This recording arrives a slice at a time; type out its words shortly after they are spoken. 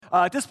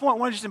At this point, I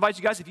want to just invite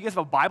you guys, if you guys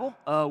have a Bible,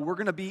 we're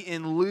going to be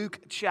in Luke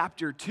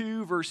chapter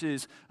 2,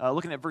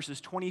 looking at verses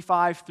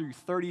 25 through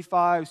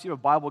 35. So you have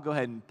a Bible, go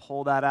ahead and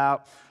pull that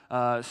out.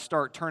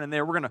 Start turning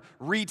there. We're going to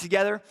read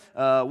together.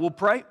 We'll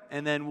pray,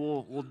 and then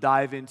we'll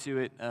dive into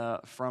it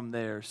from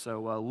there.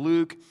 So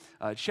Luke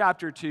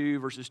chapter 2,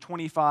 verses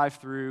 25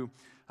 through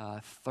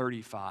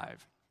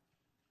 35.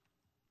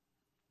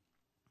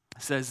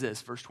 It says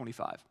this, verse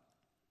 25.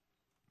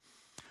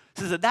 It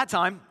says, at that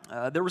time,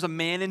 there was a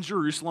man in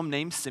Jerusalem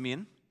named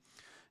Simeon.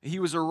 He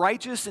was a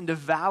righteous and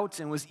devout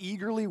and was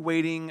eagerly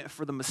waiting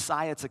for the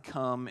Messiah to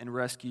come and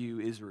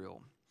rescue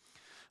Israel.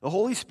 The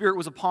Holy Spirit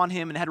was upon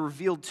him and had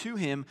revealed to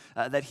him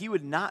that he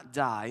would not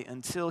die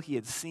until he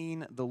had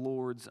seen the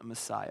Lord's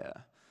Messiah.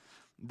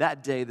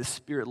 That day, the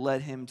Spirit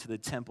led him to the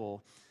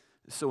temple.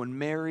 So when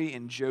Mary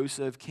and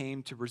Joseph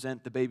came to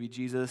present the baby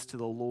Jesus to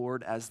the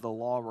Lord as the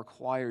law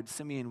required,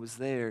 Simeon was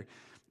there.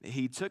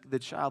 He took the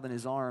child in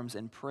his arms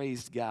and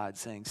praised God,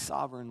 saying,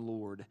 Sovereign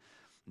Lord,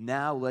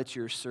 now let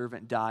your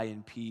servant die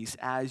in peace,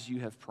 as you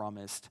have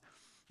promised.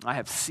 I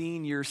have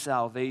seen your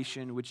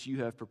salvation, which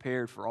you have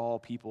prepared for all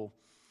people.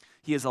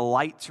 He is a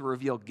light to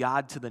reveal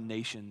God to the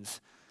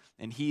nations,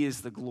 and he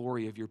is the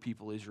glory of your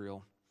people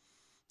Israel.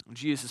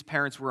 Jesus'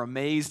 parents were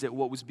amazed at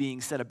what was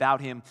being said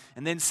about him.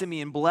 And then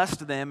Simeon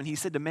blessed them, and he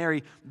said to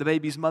Mary, the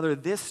baby's mother,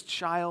 this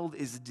child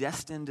is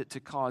destined to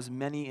cause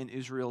many in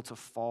Israel to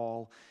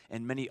fall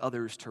and many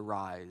others to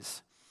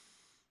rise.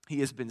 He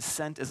has been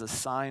sent as a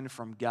sign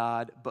from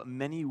God, but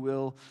many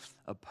will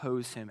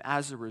oppose him.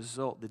 As a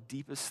result, the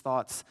deepest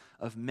thoughts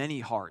of many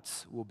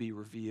hearts will be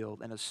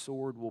revealed, and a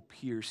sword will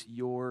pierce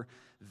your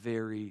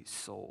very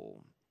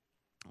soul.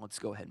 Let's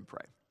go ahead and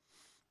pray.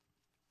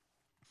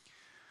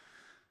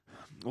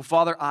 Well,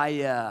 Father,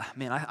 I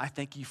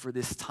thank you for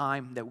this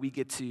time that we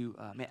get to,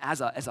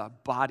 as a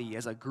body,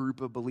 as a group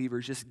of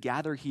believers, just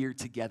gather here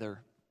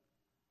together.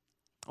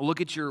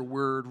 Look at your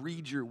word,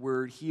 read your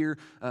word, hear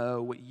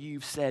what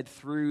you've said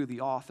through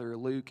the author,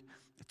 Luke,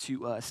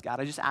 to us. God,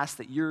 I just ask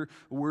that your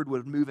word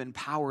would move in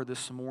power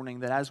this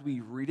morning, that as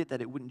we read it,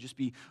 that it wouldn't just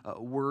be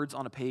words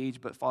on a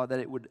page, but, Father,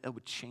 that it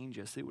would change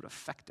us, it would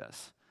affect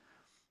us.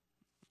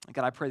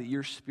 God, I pray that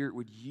your Spirit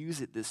would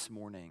use it this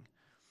morning.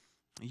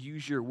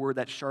 Use your word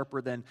that's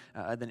sharper than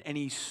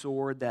any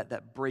sword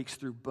that breaks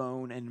through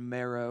bone and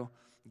marrow,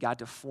 God,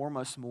 to form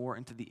us more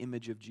into the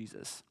image of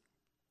Jesus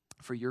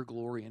for your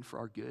glory and for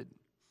our good.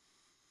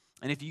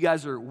 And if you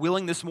guys are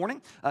willing this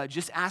morning,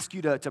 just ask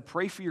you to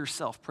pray for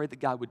yourself. Pray that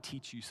God would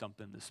teach you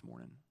something this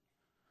morning.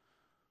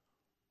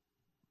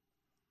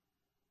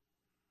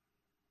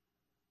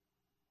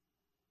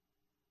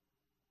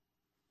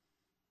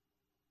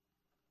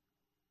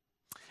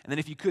 And then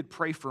if you could,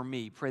 pray for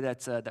me. Pray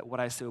that what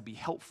I say would be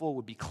helpful,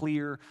 would be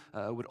clear,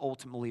 would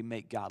ultimately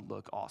make God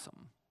look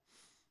awesome.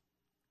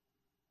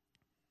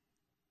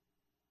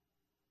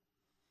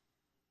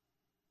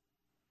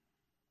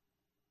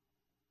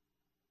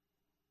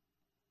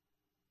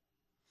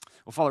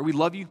 Well, Father, we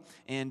love you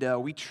and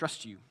we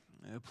trust you.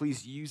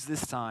 Please use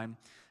this time,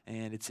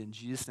 and it's in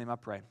Jesus' name I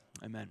pray.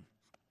 Amen.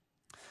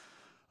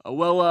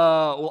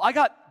 Well, I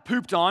got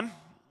pooped on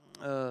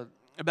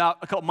about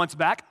a couple months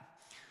back.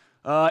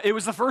 It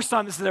was the first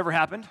time this had ever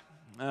happened.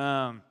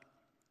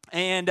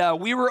 And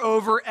we were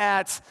over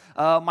at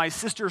my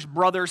sister's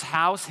brother's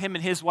house. Him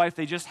and his wife,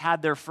 they just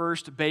had their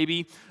first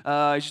baby.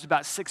 He's just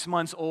about 6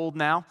 months old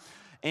now.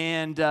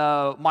 And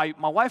my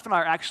wife and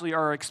I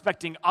are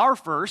expecting our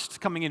first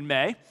coming in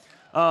May.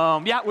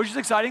 Which is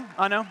exciting.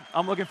 I know.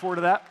 I'm looking forward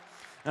to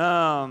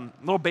that.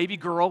 Little baby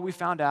girl, we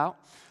found out.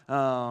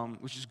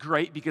 Which is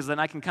great because then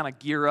I can kind of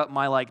gear up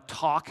my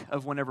talk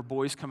of whenever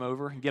boys come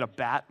over and get a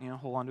bat,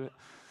 hold on to it.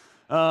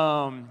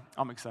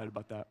 I'm excited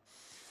about that.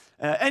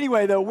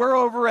 Anyway, though, we're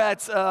over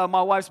at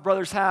my wife's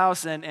brother's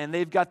house, and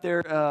they've got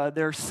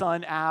their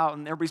son out,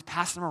 and everybody's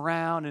passing him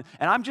around, and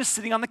I'm just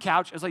sitting on the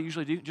couch, as I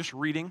usually do, just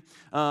reading,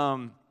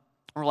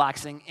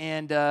 relaxing,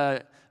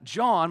 and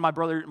John, my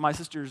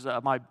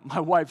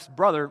wife's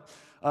brother,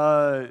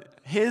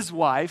 his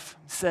wife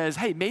says,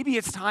 hey, maybe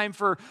it's time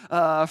for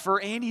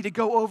Andy to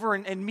go over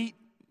and meet,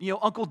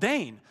 Uncle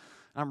Dane.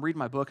 And I'm reading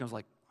my book, and I was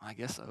like, I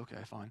guess so, okay,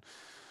 fine.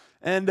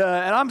 And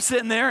I'm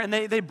sitting there, and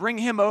they bring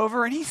him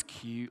over, and he's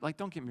cute.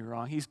 Don't get me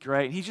wrong, he's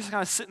great. And he's just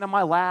kind of sitting on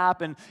my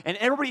lap, and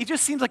everybody, it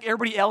just seems like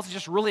everybody else is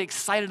just really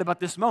excited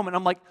about this moment.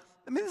 I'm like,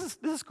 this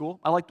is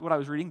cool. I liked what I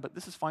was reading, but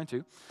this is fine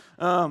too.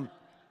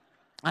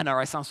 I know,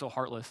 I sound so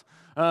heartless.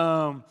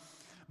 But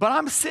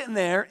I'm sitting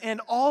there,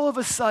 and all of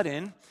a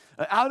sudden,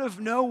 out of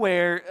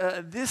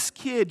nowhere, this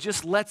kid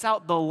just lets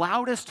out the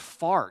loudest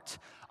fart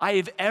I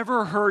have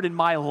ever heard in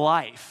my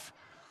life.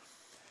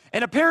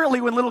 And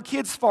apparently when little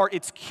kids fart,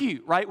 it's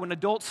cute, right? When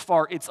adults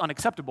fart, it's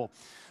unacceptable.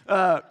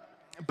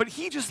 But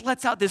he just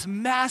lets out this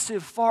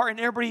massive fart, and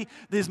everybody,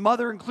 his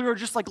mother and Cleo are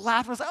just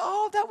laughing. I was like,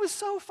 oh, that was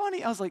so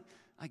funny. I was like,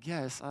 I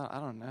guess, I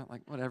don't know,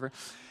 whatever.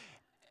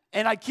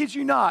 And I kid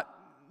you not,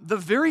 the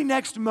very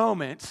next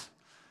moment,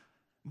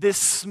 this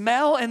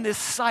smell and this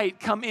sight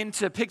come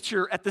into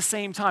picture at the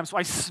same time. So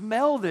I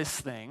smell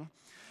this thing,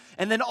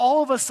 And then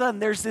all of a sudden,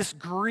 there's this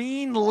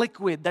green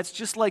liquid that's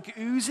just like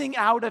oozing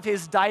out of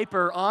his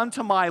diaper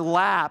onto my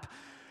lap.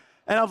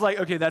 And I was like,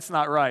 okay, that's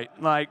not right.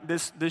 Like,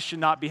 this should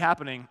not be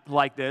happening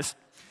like this.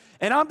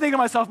 And I'm thinking to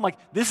myself, I'm like,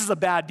 this is a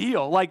bad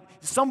deal. Like,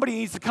 somebody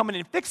needs to come in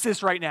and fix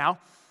this right now,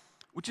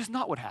 which is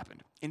not what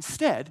happened.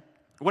 Instead,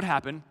 what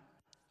happened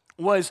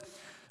was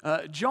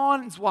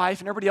John's wife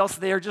and everybody else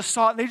there just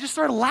saw it, and they just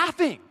started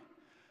laughing.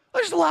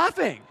 They're just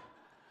laughing.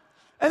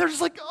 And they're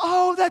just like,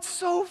 oh, that's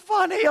so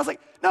funny. I was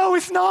like, no,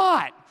 it's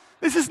not.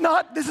 This is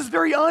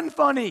very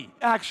unfunny,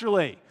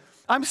 actually.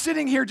 I'm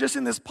sitting here just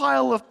in this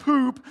pile of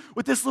poop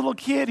with this little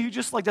kid who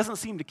just like doesn't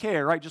seem to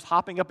care, right? Just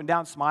hopping up and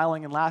down,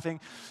 smiling and laughing.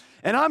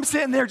 And I'm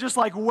sitting there just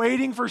like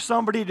waiting for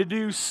somebody to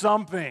do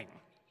something.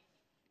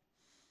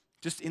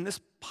 Just in this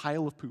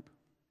pile of poop.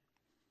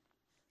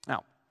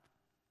 Now,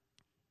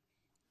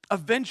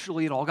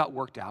 eventually it all got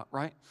worked out,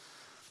 right?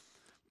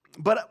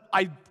 But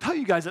I tell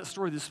you guys that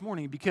story this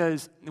morning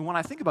because when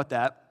I think about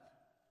that,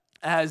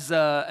 as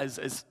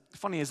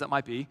funny as that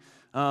might be,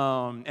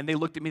 and they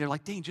looked at me, they're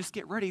like, Dane, just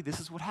get ready. This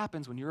is what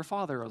happens when you're a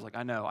father. I was like,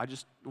 I know. I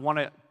just want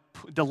to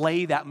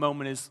delay that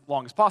moment as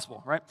long as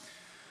possible, right?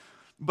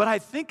 But I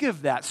think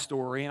of that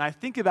story, and I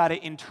think about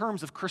it in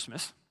terms of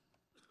Christmas,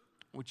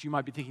 which you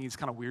might be thinking is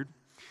kind of weird.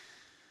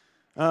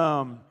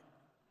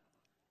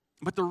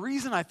 But the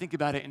reason I think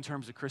about it in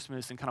terms of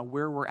Christmas and kind of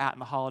where we're at in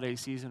the holiday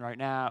season right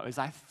now is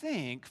I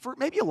think, for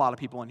maybe a lot of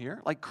people in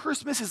here, like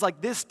Christmas is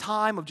like this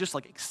time of just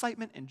like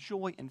excitement and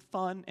joy and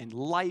fun and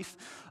life,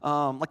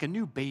 like a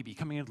new baby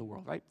coming into the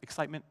world, right?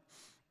 Excitement.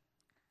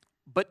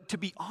 But to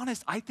be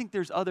honest, I think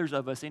there's others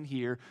of us in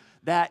here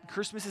that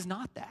Christmas is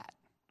not that.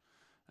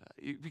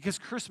 Because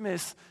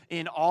Christmas,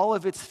 in all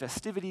of its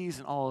festivities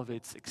and all of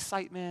its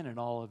excitement and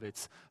all of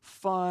its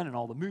fun and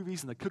all the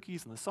movies and the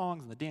cookies and the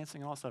songs and the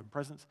dancing and all that stuff and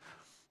presents,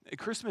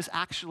 Christmas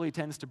actually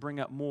tends to bring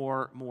up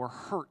more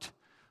hurt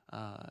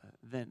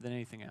than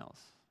anything else.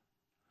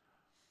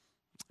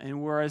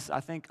 And whereas I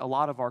think a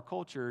lot of our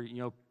culture,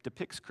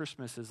 depicts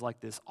Christmas as like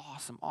this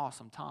awesome,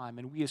 awesome time,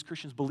 and we as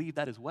Christians believe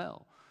that as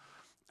well.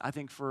 I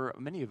think for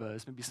many of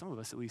us, maybe some of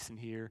us at least in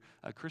here,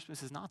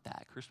 Christmas is not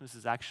that. Christmas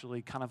is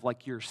actually kind of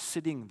like you're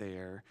sitting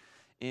there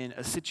in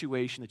a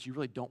situation that you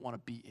really don't want to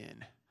be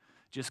in,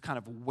 just kind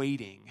of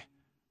waiting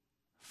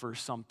for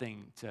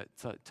something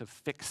to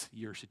fix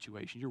your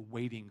situation. You're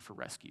waiting for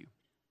rescue.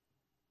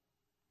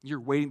 You're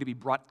waiting to be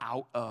brought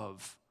out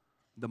of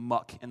the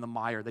muck and the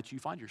mire that you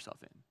find yourself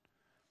in.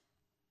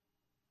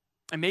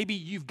 And maybe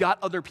you've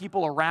got other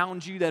people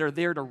around you that are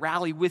there to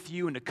rally with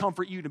you and to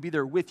comfort you, to be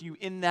there with you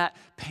in that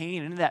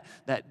pain and in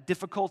that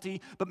difficulty.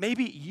 But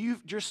maybe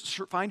you just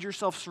find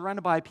yourself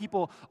surrounded by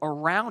people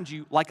around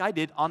you, like I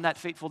did on that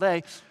fateful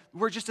day,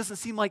 where it just doesn't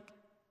seem like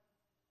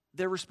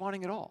they're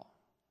responding at all.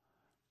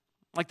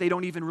 Like they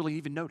don't even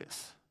really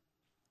notice.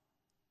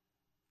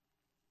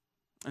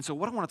 And so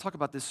what I want to talk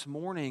about this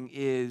morning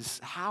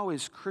is how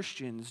as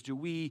Christians do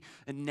we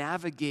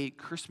navigate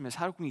Christmas?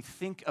 How can we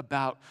think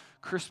about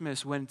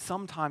Christmas when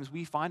sometimes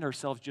we find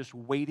ourselves just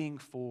waiting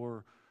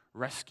for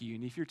rescue?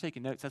 And if you're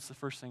taking notes, that's the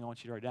first thing I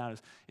want you to write down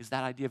is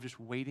that idea of just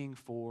waiting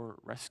for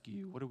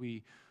rescue. What do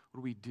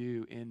we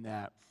do in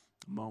that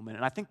moment?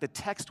 And I think the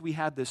text we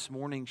had this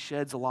morning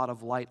sheds a lot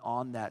of light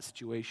on that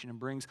situation and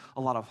brings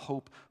a lot of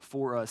hope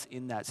for us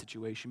in that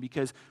situation.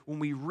 Because when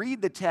we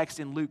read the text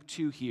in Luke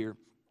 2 here,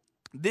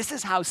 this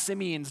is how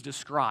Simeon's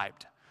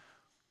described.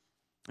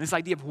 This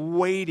idea of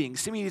waiting.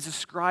 Simeon is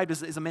described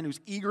as a man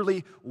who's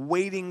eagerly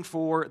waiting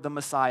for the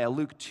Messiah.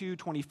 Luke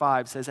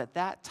 2:25 says, at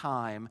that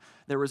time,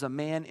 there was a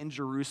man in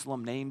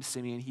Jerusalem named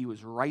Simeon. He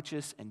was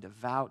righteous and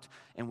devout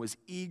and was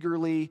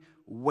eagerly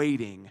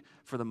waiting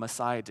for the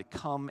Messiah to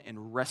come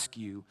and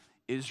rescue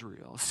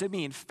Israel.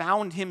 Simeon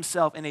found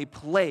himself in a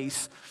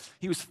place,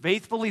 he was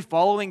faithfully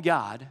following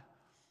God,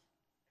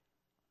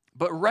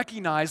 but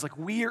recognize like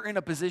we are in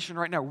a position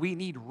right now, we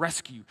need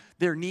rescue.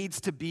 There needs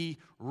to be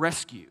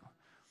rescue.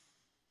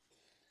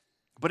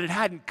 But it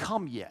hadn't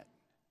come yet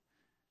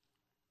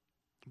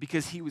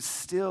because he was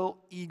still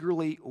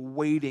eagerly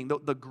waiting.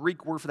 The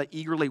Greek word for that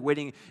eagerly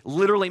waiting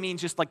literally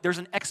means just like there's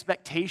an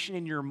expectation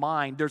in your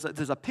mind. There's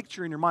a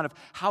picture in your mind of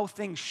how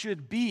things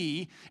should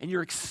be, and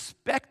you're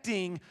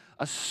expecting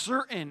a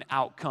certain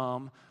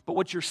outcome, but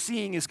what you're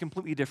seeing is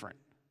completely different.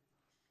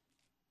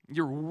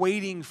 You're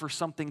waiting for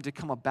something to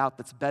come about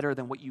that's better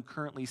than what you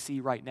currently see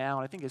right now.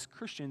 And I think as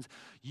Christians,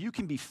 you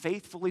can be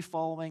faithfully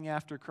following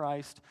after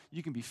Christ.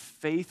 You can be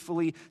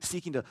faithfully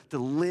seeking to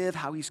live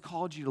how he's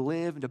called you to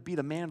live and to be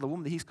the man or the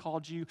woman that he's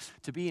called you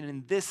to be. And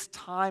in this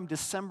time,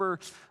 December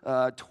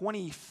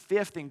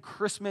 25th in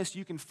Christmas,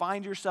 you can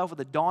find yourself at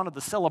the dawn of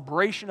the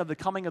celebration of the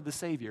coming of the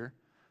Savior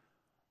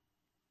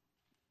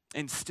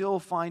and still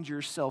find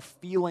yourself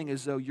feeling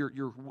as though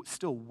you're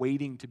still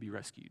waiting to be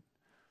rescued.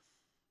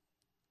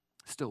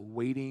 Still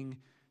waiting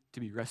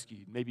to be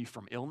rescued, maybe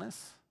from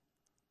illness,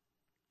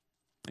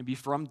 maybe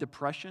from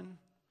depression,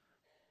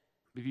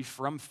 maybe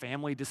from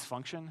family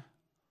dysfunction,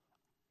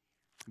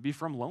 maybe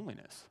from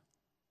loneliness.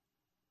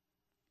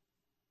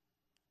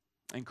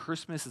 And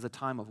Christmas is a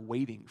time of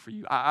waiting for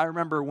you. I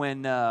remember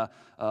when I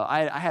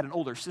had an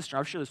older sister.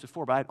 I've shared this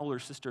before, but I had an older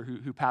sister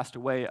who passed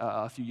away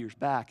a few years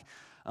back.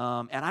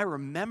 And I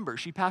remember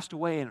she passed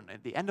away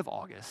at the end of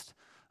August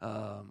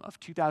of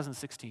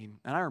 2016.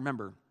 And I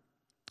remember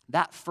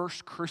that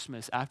first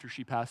Christmas after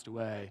she passed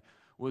away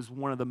was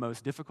one of the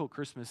most difficult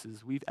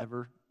Christmases we've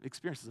ever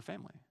experienced as a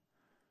family.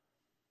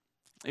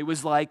 It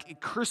was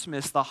like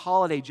Christmas, the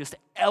holiday, just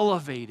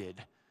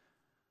elevated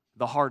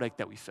the heartache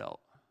that we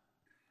felt.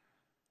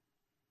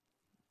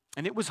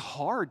 And it was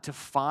hard to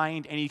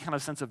find any kind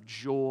of sense of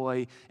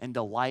joy and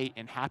delight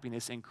and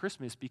happiness in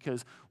Christmas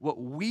because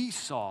what we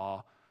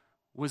saw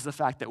was the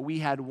fact that we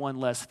had one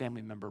less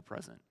family member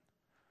present.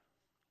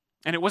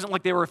 And it wasn't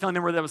like they were a family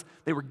member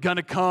they were going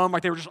to come,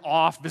 like they were just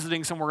off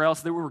visiting somewhere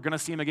else, that we were going to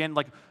see them again.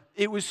 Like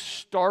it was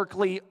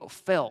starkly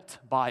felt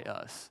by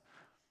us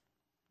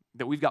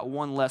that we've got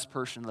one less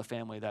person in the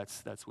family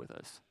that's with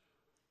us.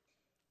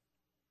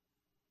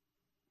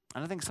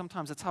 And I think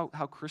sometimes that's how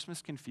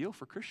Christmas can feel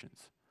for Christians.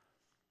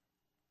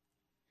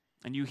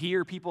 And you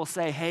hear people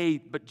say, hey,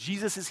 but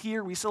Jesus is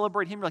here, we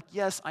celebrate him. You're like,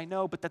 yes, I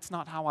know, but that's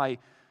not how I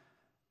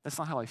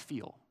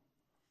feel.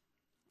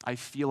 I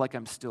feel like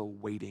I'm still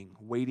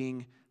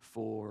waiting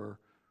for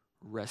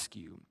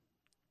rescue.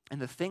 And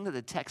the thing that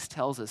the text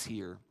tells us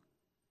here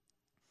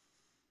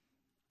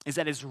is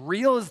that as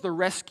real as the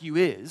rescue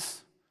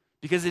is,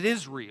 because it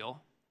is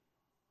real,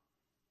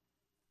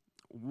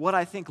 what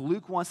I think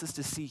Luke wants us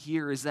to see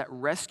here is that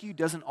rescue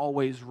doesn't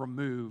always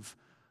remove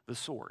the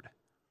sword.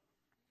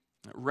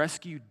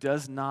 Rescue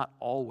does not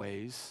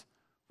always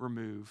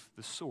remove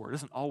the sword. It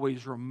doesn't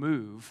always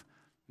remove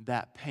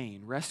that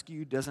pain.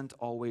 Rescue doesn't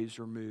always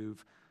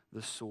remove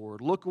the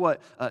sword. Look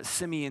what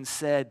Simeon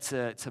said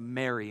to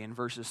Mary in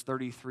verses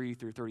 33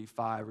 through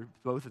 35,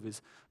 both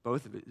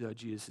of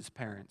Jesus'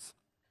 parents.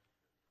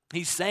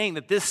 He's saying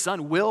that this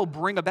son will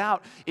bring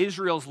about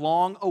Israel's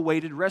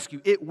long-awaited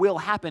rescue. It will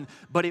happen,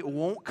 but it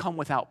won't come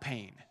without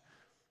pain.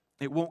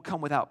 It won't come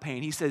without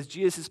pain. He says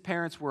Jesus'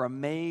 parents were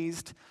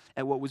amazed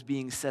at what was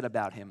being said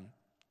about him.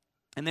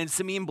 And then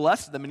Simeon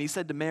blessed them, and he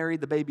said to Mary,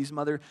 the baby's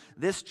mother,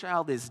 "This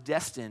child is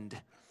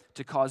destined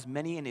to cause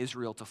many in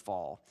Israel to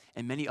fall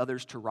and many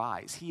others to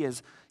rise. He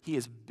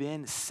has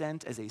been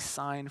sent as a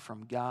sign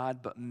from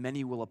God, but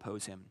many will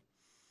oppose him.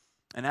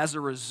 And as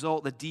a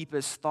result, the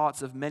deepest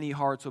thoughts of many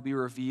hearts will be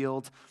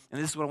revealed.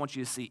 And this is what I want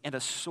you to see. And a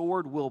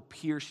sword will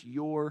pierce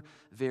your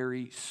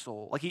very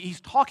soul." Like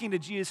he's talking to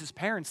Jesus'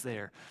 parents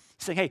there.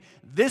 He's saying, hey,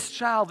 this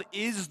child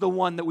is the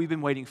one that we've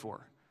been waiting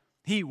for.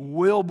 He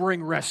will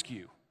bring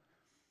rescue.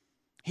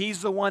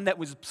 He's the one that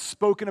was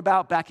spoken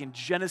about back in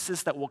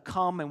Genesis that will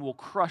come and will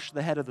crush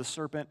the head of the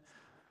serpent.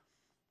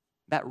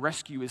 That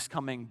rescue is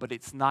coming, but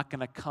it's not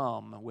going to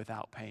come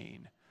without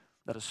pain.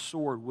 That a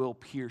sword will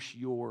pierce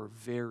your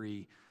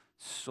very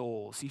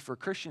soul. See, for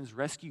Christians,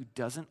 rescue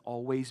doesn't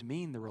always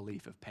mean the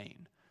relief of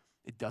pain.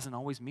 It doesn't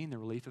always mean the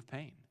relief of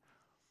pain.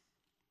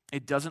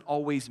 It doesn't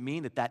always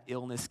mean that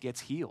illness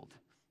gets healed.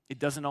 It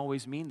doesn't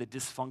always mean that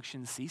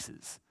dysfunction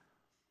ceases.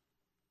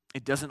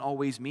 It doesn't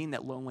always mean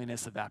that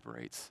loneliness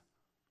evaporates.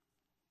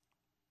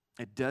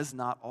 It does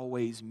not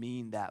always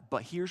mean that.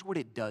 But here's what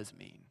it does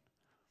mean.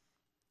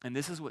 And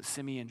this is what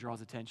Simeon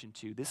draws attention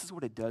to. This is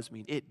what it does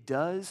mean. It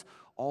does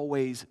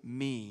always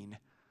mean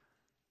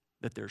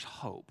that there's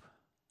hope.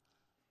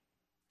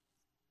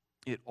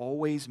 It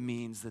always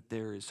means that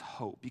there is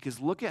hope. Because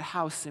look at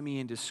how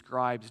Simeon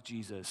describes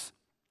Jesus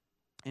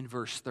in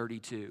verse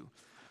 32.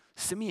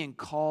 Simeon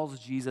calls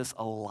Jesus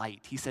a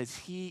light. He says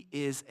he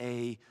is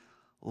a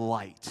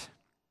light.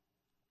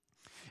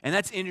 And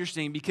that's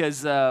interesting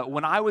because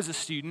when I was a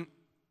student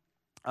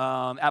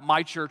at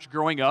my church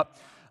growing up,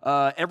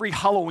 every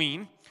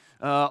Halloween,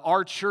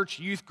 our church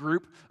youth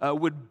group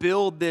would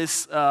build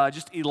this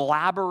just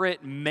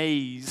elaborate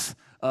maze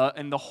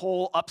in the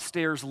whole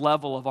upstairs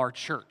level of our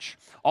church,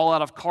 all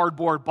out of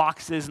cardboard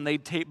boxes, and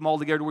they'd tape them all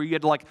together where you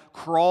had to like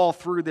crawl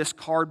through this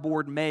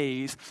cardboard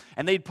maze,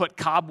 and they'd put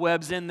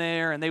cobwebs in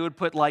there, and they would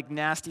put like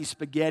nasty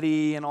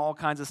spaghetti and all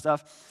kinds of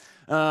stuff.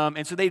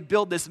 And so they'd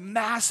build this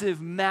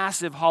massive,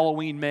 massive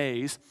Halloween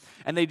maze,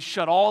 and they'd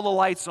shut all the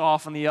lights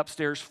off on the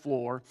upstairs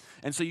floor.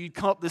 And so you'd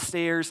come up the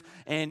stairs,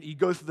 and you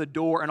go through the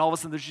door, and all of a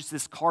sudden there's just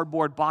this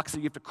cardboard box that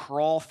you have to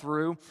crawl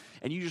through.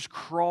 And you just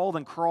crawled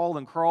and crawled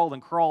and crawled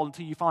and crawled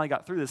until you finally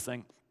got through this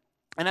thing.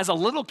 And as a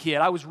little kid,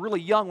 I was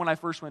really young when I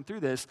first went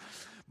through this,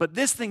 but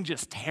this thing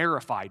just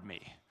terrified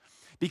me.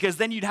 Because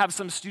then you'd have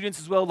some students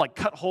as well, like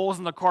cut holes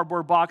in the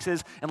cardboard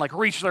boxes and like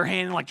reach their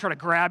hand and like try to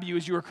grab you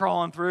as you were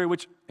crawling through,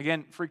 which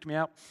again, freaked me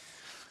out.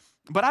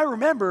 But I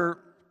remember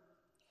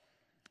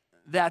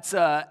that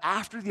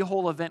after the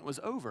whole event was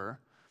over,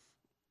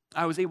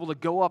 I was able to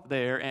go up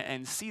there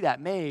and see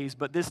that maze,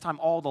 but this time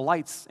all the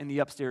lights in the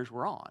upstairs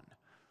were on.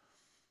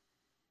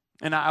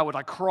 And I would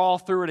like crawl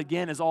through it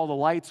again as all the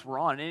lights were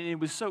on. And it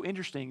was so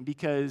interesting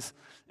because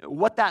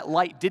what that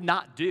light did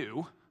not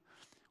do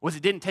was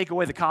it didn't take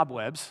away the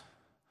cobwebs.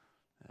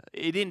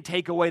 It didn't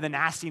take away the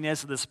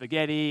nastiness of the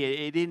spaghetti.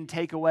 It didn't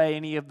take away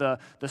any of the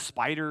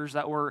spiders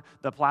that were,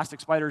 the plastic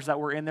spiders that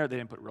were in there. They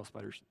didn't put real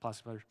spiders,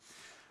 plastic spiders.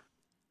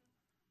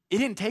 it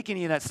didn't take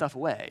any of that stuff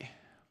away.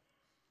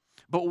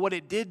 But what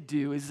it did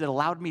do is it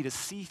allowed me to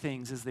see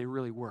things as they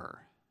really were.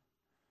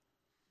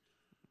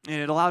 And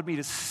it allowed me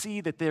to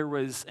see that there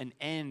was an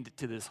end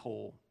to this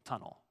whole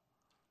tunnel.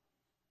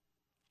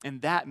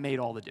 And that made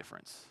all the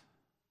difference.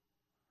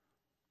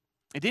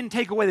 It didn't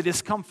take away the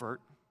discomfort,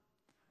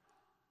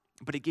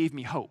 but it gave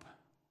me hope.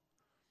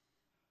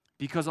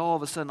 Because all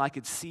of a sudden I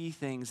could see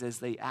things as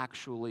they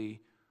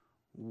actually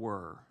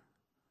were.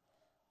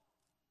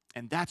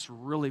 And that's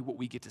really what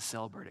we get to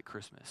celebrate at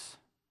Christmas.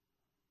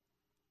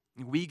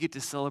 We get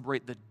to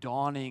celebrate the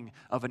dawning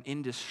of an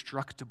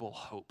indestructible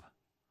hope.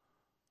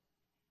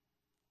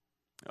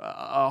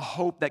 A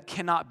hope that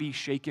cannot be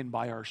shaken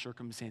by our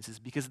circumstances,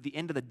 because at the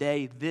end of the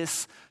day,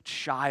 this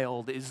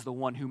child is the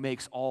one who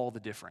makes all the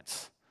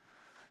difference.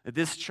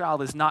 This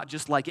child is not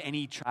just like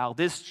any child.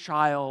 This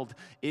child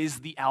is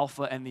the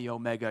Alpha and the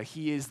Omega.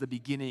 He is the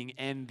beginning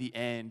and the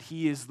end.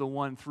 He is the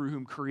one through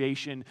whom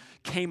creation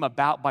came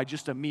about by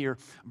just a mere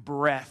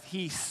breath.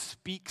 He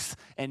speaks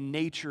and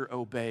nature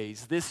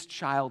obeys. This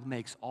child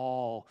makes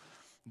all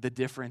the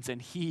difference,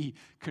 and he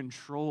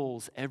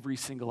controls every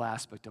single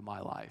aspect of my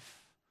life.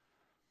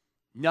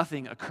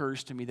 Nothing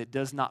occurs to me that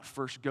does not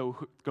first go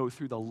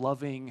through the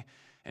loving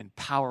and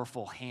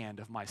powerful hand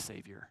of my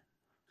Savior.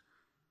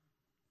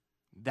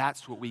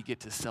 That's what we get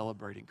to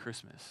celebrate in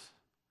Christmas.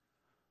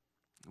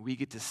 We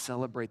get to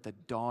celebrate the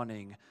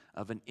dawning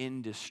of an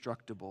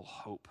indestructible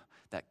hope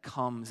that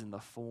comes in the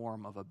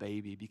form of a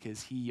baby,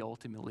 because he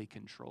ultimately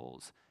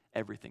controls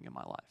everything in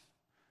my life.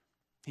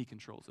 He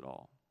controls it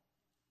all.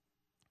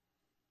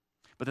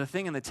 But the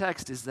thing in the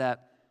text is that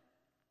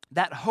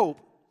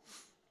hope,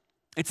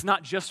 it's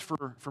not just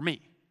for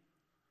me.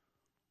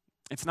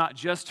 It's not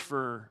just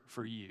for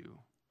you.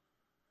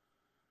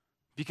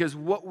 Because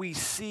what we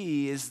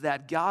see is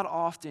that God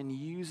often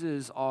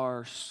uses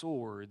our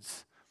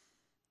swords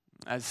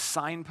as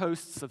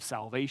signposts of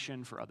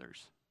salvation for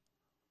others.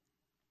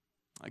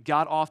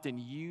 God often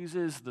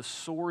uses the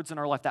swords in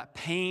our life, that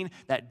pain,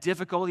 that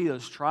difficulty,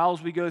 those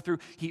trials we go through.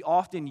 He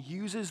often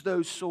uses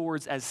those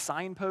swords as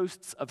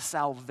signposts of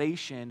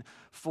salvation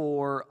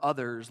for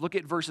others. Look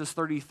at verses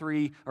 30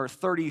 through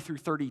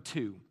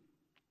 32.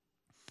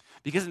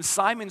 Because in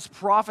Simon's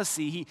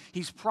prophecy,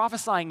 he's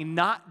prophesying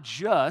not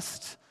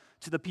just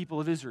to the people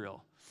of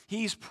Israel.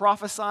 He's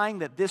prophesying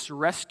that this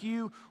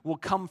rescue will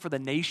come for the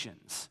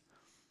nations.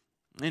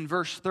 In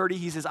verse 30,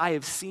 he says, I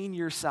have seen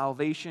your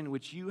salvation,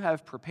 which you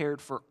have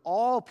prepared for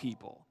all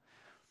people.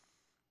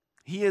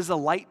 He is a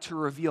light to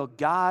reveal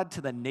God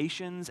to the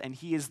nations, and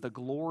he is the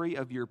glory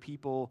of your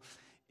people,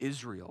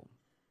 Israel.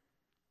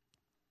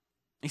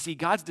 You see,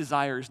 God's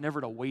desire is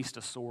never to waste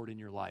a sword in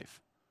your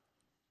life.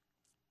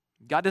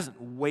 God doesn't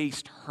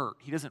waste hurt.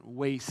 He doesn't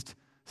waste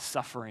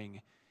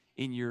suffering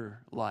in your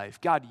life.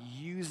 God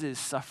uses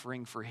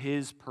suffering for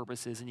his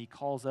purposes, and he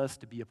calls us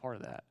to be a part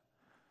of that.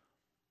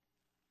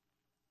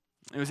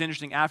 It was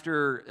interesting,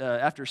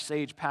 after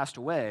Sage passed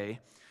away,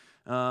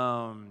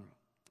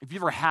 if you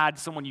ever had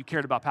someone you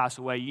cared about pass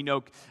away, you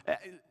know,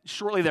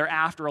 shortly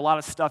thereafter, a lot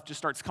of stuff just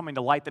starts coming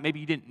to light that maybe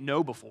you didn't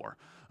know before.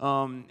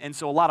 And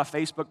so a lot of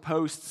Facebook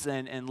posts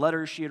and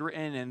letters she had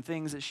written and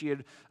things that she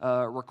had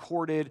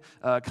recorded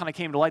kind of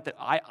came to light that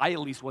I at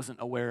least wasn't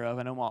aware of.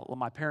 I know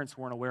my parents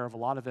weren't aware of a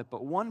lot of it,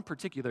 but one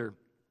particular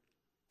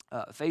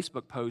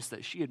Facebook post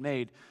that she had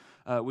made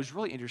was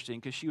really interesting,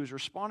 because she was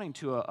responding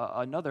to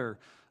another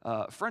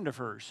friend of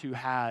hers who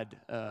had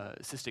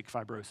cystic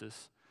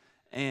fibrosis.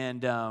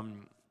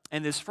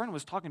 And this friend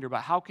was talking to her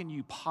about, how can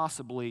you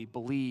possibly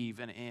believe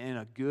in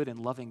a good and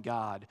loving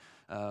God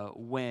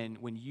when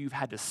you've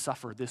had to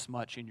suffer this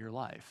much in your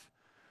life?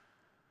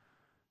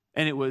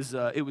 And it was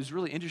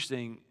really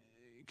interesting,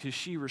 because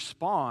she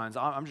responds,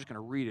 I'm just going to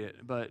read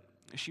it, but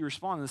she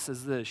responds and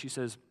says this. She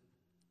says,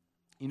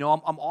 you know,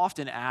 I'm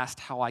often asked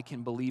how I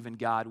can believe in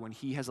God when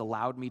he has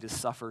allowed me to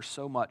suffer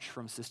so much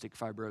from cystic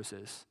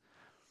fibrosis.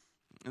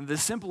 And the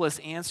simplest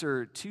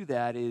answer to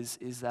that is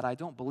that I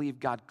don't believe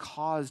God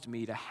caused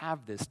me to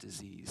have this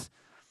disease.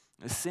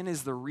 Sin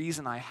is the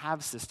reason I have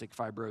cystic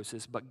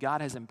fibrosis, but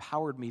God has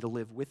empowered me to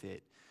live with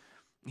it.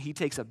 He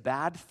takes a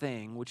bad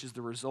thing, which is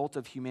the result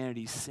of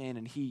humanity's sin,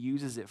 and he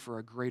uses it for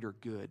a greater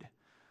good.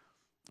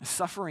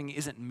 Suffering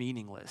isn't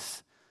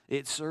meaningless.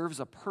 It serves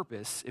a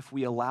purpose if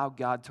we allow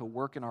God to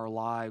work in our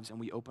lives and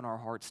we open our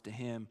hearts to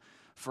him.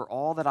 For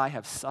all that I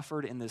have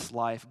suffered in this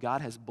life,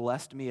 God has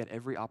blessed me at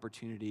every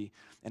opportunity,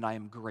 and I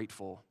am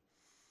grateful.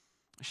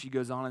 She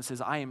goes on and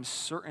says, I am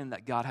certain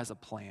that God has a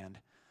plan,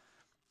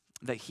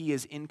 that he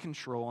is in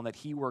control, and that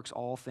he works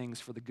all things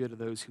for the good of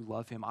those who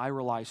love him. I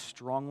rely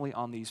strongly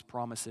on these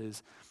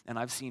promises, and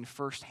I've seen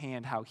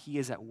firsthand how he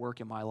is at work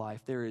in my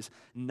life. There is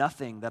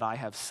nothing that I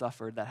have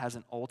suffered that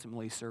hasn't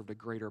ultimately served a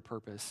greater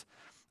purpose.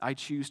 I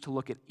choose to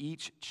look at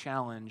each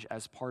challenge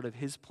as part of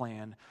his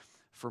plan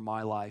for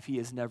my life. He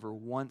has never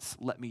once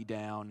let me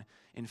down.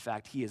 In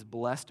fact, he has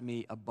blessed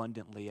me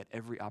abundantly at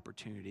every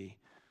opportunity.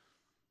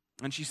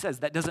 And she says,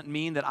 that doesn't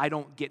mean that I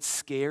don't get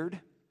scared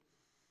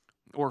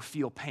or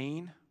feel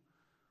pain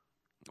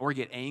or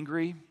get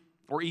angry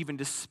or even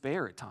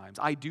despair at times.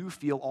 I do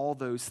feel all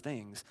those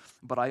things,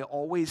 but I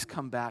always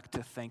come back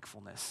to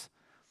thankfulness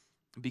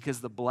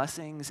because the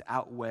blessings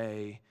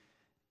outweigh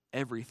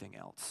everything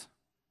else.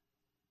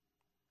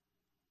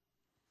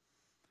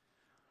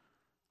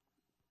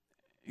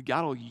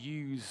 God will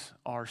use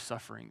our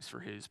sufferings for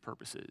his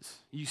purposes.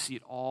 You see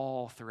it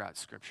all throughout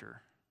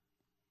Scripture.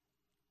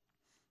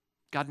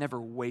 God never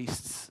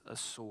wastes a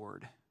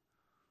sword.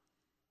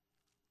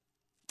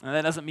 And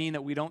that doesn't mean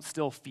that we don't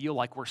still feel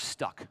like we're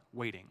stuck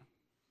waiting.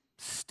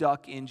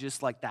 Stuck in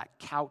just like that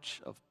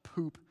couch of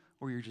poop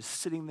where you're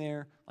just sitting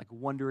there like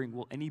wondering,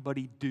 will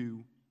anybody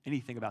do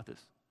anything about this?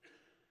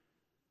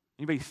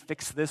 Anybody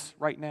fix this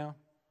right now?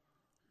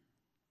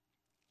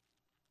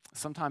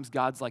 Sometimes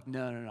God's like,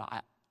 no,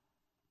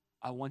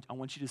 I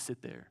want you to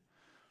sit there.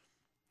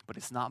 But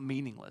it's not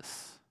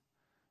meaningless.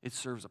 It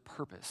serves a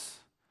purpose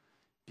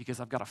because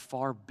I've got a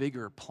far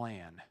bigger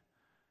plan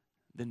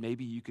than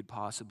maybe you could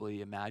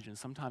possibly imagine.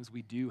 Sometimes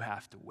we do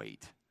have to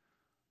wait.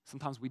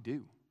 Sometimes we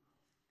do.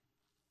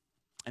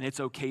 And it's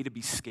okay to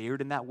be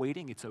scared in that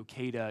waiting. It's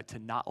okay to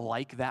not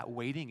like that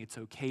waiting. It's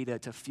okay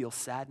to feel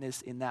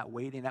sadness in that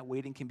waiting. That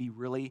waiting can be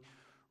really,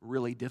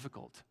 really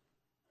difficult.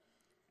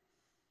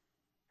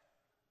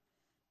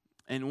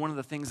 And one of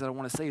the things that I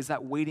want to say is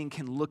that waiting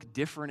can look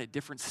different at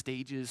different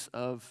stages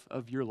of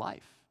your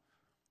life.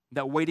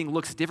 That waiting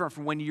looks different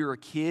from when you're a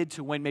kid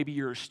to when maybe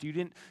you're a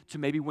student to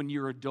maybe when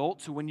you're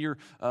adult to when you're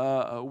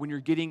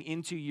getting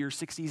into your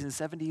 60s and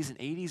 70s and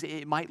 80s.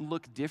 It might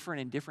look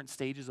different in different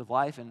stages of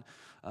life.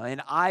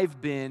 And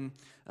I've been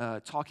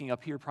talking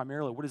up here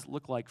primarily what does it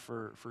look like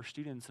for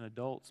students and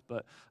adults.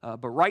 But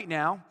right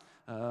now,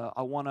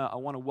 I want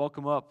to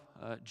welcome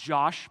up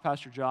Josh,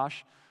 Pastor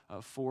Josh,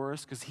 for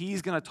us, because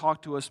he's going to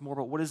talk to us more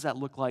about what does that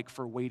look like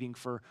for waiting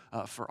for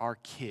our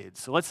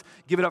kids. So let's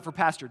give it up for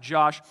Pastor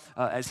Josh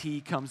as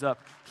he comes up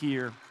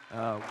here.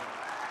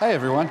 Hey,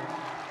 everyone.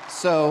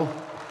 So,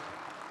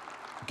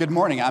 good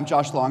morning. I'm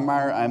Josh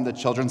Longmire. I'm the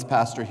children's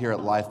pastor here at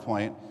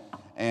LifePoint,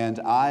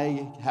 and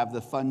I have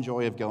the fun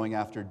joy of going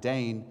after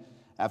Dane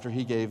after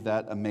he gave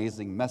that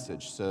amazing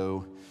message.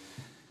 So,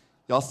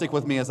 y'all stick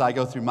with me as I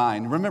go through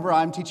mine. Remember,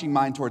 I'm teaching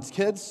mine towards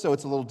kids, so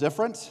it's a little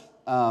different.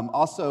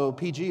 Also,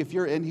 PG, if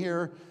you're in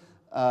here,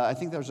 I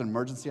think there's an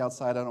emergency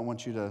outside. I don't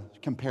want you to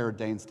compare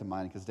Dane's to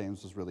mine because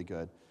Dane's was really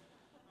good.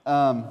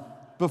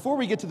 Before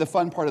we get to the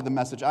fun part of the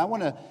message, I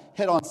want to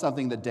hit on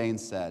something that Dane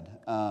said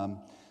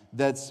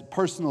that's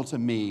personal to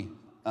me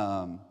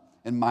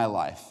in my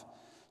life.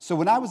 So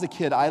when I was a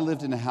kid, I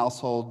lived in a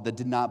household that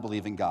did not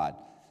believe in God.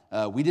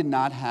 We did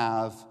not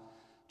have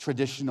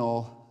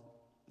traditional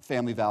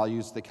family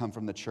values that come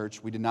from the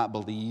church. We did not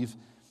believe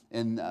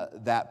in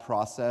that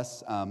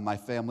process. My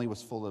family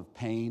was full of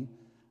pain,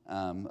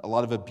 a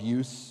lot of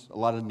abuse, a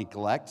lot of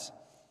neglect,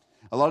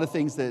 a lot of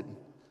things that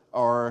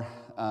are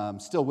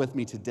still with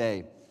me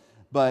today.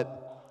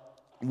 But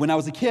when I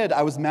was a kid,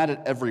 I was mad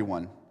at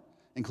everyone,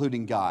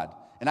 including God.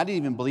 And I didn't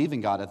even believe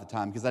in God at the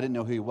time because I didn't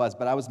know who he was,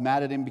 but I was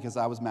mad at him because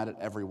I was mad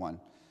at everyone.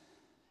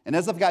 And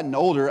as I've gotten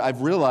older,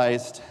 I've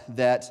realized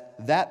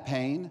that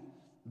pain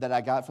that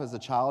I got as a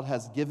child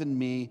has given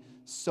me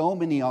so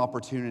many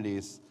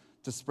opportunities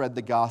to spread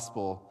the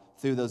gospel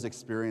through those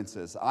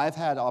experiences. I've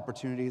had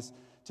opportunities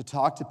to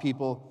talk to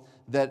people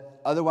that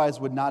otherwise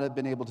would not have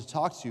been able to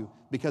talk to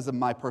because of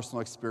my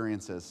personal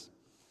experiences.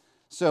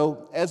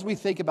 So as we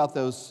think about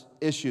those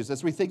issues,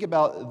 as we think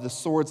about the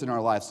swords in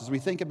our lives, as we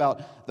think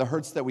about the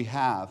hurts that we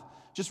have,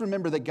 just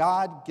remember that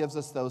God gives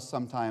us those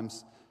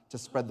sometimes to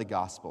spread the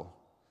gospel.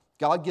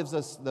 God gives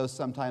us those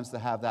sometimes to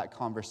have that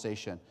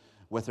conversation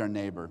with our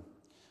neighbor.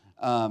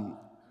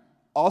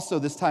 Also,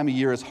 this time of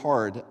year is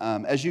hard.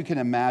 As you can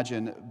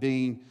imagine,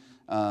 being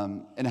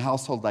in a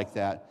household like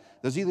that,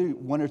 there's either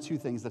one or two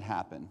things that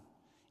happen.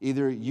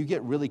 Either you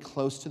get really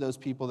close to those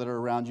people that are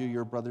around you,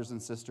 your brothers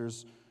and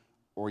sisters,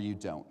 or you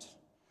don't.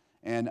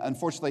 And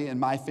unfortunately, in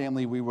my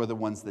family, we were the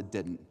ones that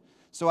didn't.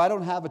 So I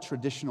don't have a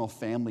traditional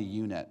family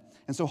unit.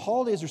 And so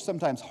holidays are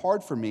sometimes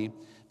hard for me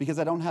because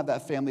I don't have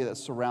that family that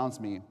surrounds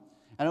me.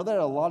 I know that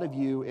a lot of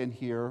you in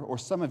here, or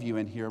some of you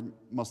in here,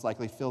 most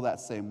likely feel that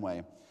same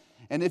way.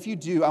 And if you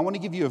do, I want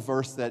to give you a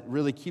verse that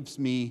really keeps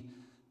me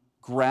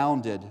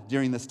grounded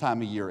during this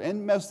time of year,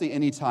 and mostly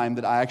any time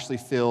that I actually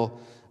feel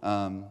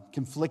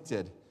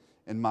conflicted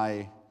in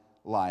my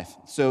life.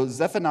 So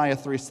Zephaniah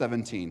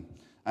 3:17.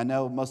 I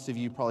know most of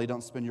you probably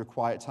don't spend your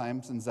quiet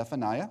times in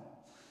Zephaniah,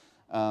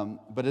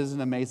 but it is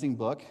an amazing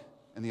book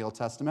in the Old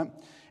Testament.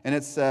 And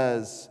it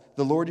says,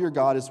 "The Lord your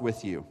God is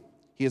with you.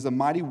 He is a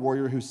mighty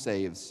warrior who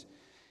saves.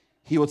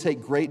 He will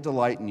take great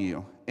delight in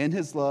you. In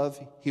his love,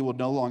 he will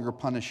no longer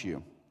punish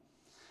you.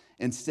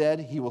 Instead,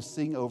 he will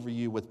sing over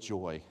you with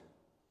joy."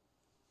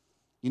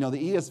 You know, the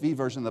ESV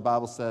version of the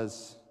Bible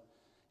says,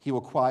 "He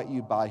will quiet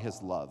you by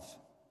his love."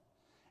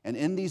 And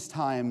in these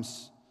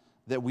times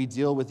that we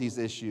deal with these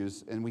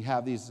issues and we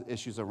have these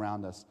issues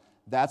around us,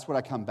 that's what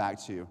I come back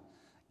to.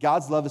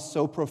 God's love is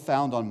so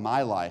profound on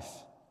my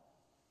life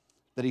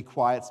that he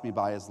quiets me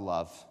by his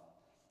love.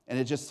 And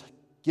it just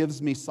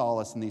gives me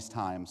solace in these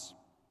times.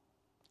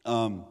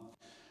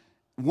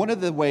 One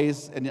of the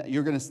ways, and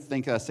you're going to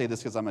think I say this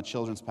because I'm a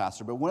children's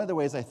pastor, but one of the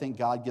ways I think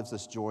God gives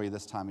us joy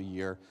this time of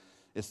year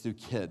is through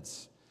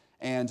kids.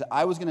 And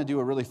I was going to do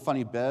a really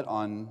funny bit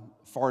on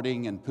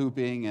farting and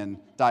pooping and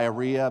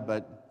diarrhea,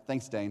 but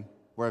thanks, Dane,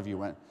 wherever you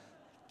went.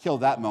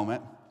 Killed that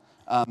moment.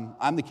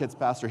 I'm the kids'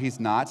 pastor. He's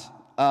not.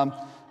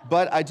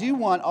 But I do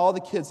want all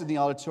the kids in the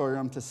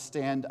auditorium to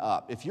stand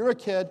up. If you're a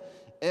kid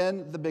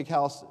in the big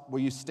house, will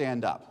you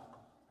stand up?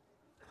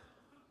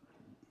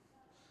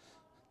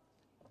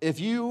 If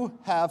you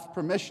have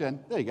permission,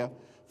 there you go,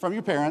 from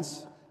your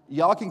parents,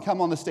 y'all can come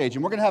on the stage.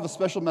 And we're going to have a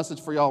special message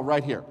for y'all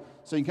right here.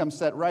 So you can come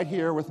sit right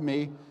here with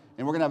me,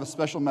 and we're going to have a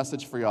special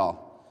message for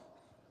y'all.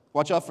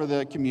 Watch out for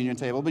the communion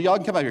table, but y'all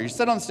can come out here. You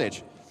sit on the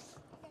stage.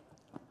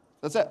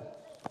 That's it.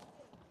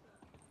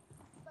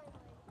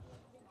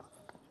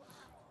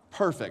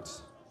 Perfect.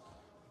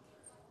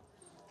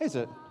 Hey,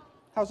 Zit,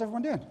 how's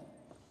everyone doing?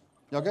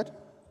 Y'all good?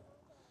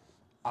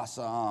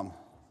 Awesome.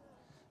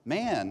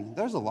 Man,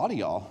 there's a lot of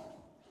y'all.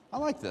 I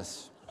like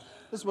this.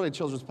 This is what a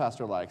children's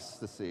pastor likes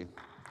to see.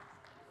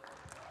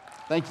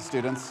 Thank you,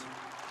 students.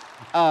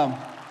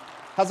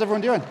 How's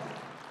everyone doing?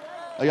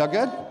 Are y'all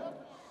good?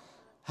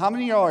 How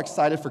many of y'all are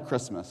excited for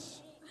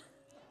Christmas?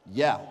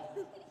 Yeah,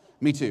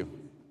 me too.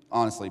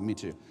 Honestly, me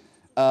too.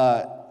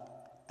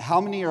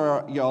 How many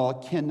of y'all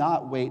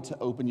cannot wait to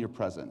open your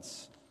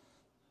presents?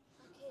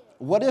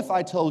 What if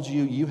I told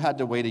you you had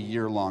to wait a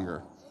year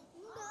longer?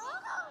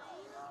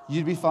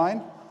 You'd be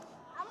fine?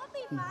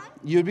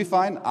 You'd be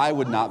fine? I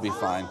would not be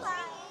fine.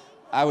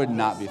 I would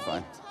not be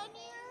fine.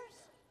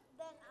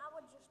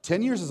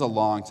 10 years is a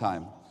long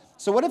time.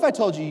 So what if I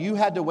told you you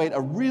had to wait a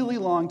really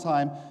long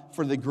time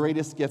for the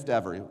greatest gift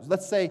ever?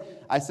 Let's say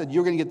I said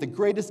you're going to get the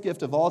greatest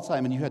gift of all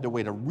time and you had to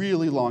wait a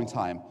really long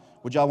time.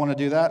 Would y'all want to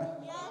do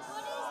that? Yes.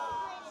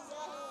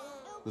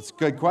 That's a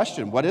good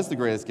question. What is the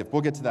greatest gift?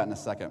 We'll get to that in a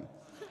second.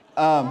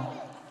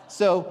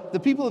 So the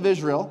people of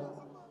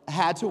Israel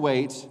had to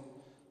wait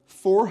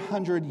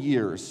 400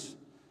 years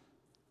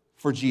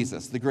for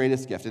Jesus, the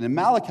greatest gift. And in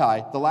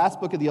Malachi, the last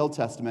book of the Old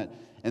Testament,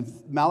 in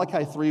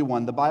Malachi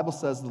 3:1, the Bible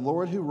says, "The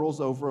Lord who rules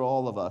over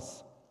all of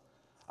us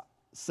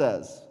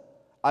says,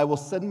 I will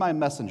send my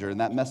messenger," and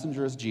that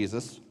messenger is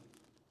Jesus.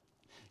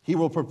 "He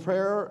will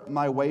prepare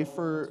my way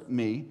for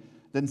me.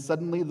 Then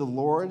suddenly the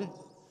Lord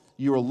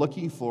you are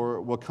looking for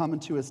will come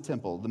into his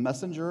temple. The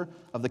messenger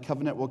of the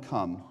covenant will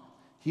come.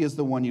 He is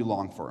the one you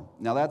long for."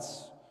 Now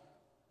that's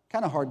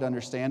kind of hard to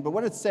understand, but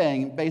what it's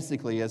saying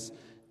basically is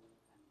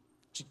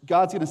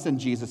God's going to send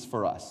Jesus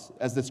for us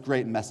as this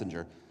great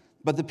messenger.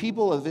 But the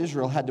people of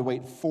Israel had to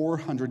wait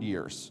 400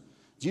 years.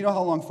 Do you know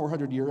how long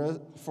 400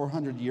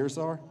 years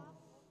are?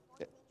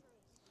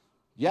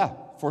 Yeah,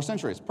 4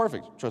 centuries.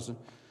 Perfect, Tristan.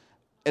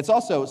 It's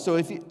also,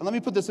 let me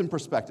put this in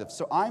perspective.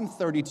 So I'm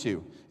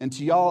 32, and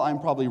to y'all, I'm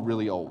probably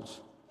really old,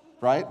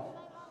 right?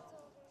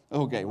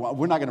 Okay, well,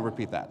 we're not going to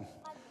repeat that.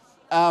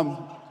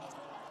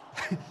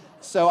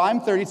 So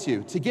I'm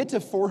 32. To get to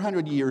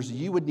 400 years,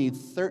 you would need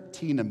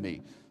 13 of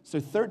me. So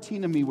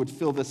 13 of me would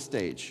fill this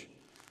stage.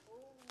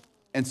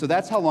 And so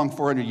that's how long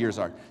 400 years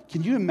are.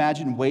 Can you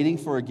imagine waiting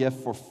for a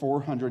gift for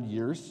 400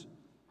 years?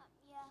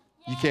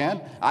 You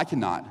can? I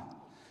cannot.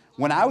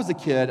 When I was a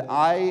kid,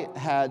 I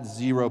had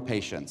zero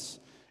patience.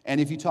 And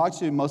if you talk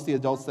to most of the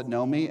adults that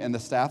know me and the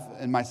staff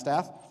and my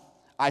staff,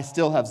 I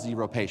still have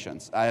zero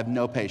patience. I have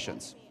no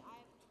patience.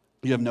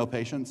 You have no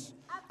patience?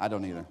 I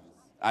don't either.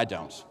 I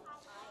don't.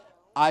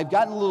 I've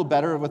gotten a little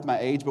better with my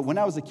age, but when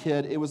I was a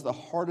kid, it was the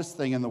hardest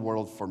thing in the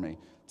world for me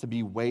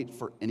to wait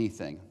for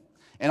anything.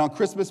 And on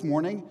Christmas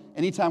morning,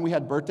 anytime we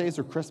had birthdays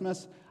or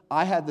Christmas,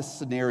 I had this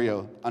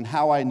scenario on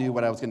how I knew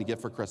what I was going to get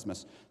for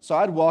Christmas. So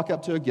I'd walk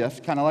up to a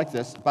gift, kind of like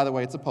this. By the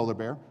way, it's a polar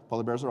bear.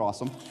 Polar bears are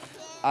awesome.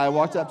 I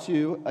walked up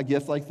to a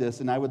gift like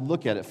this, and I would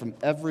look at it from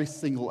every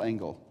single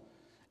angle.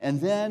 And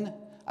then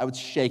I would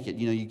shake it.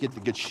 You know, you get the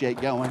good shake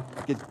going.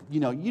 You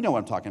know what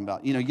I'm talking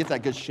about. You know, you get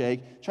that good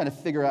shake, trying to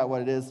figure out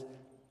what it is,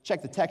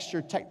 check the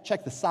texture,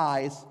 check the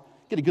size,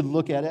 get a good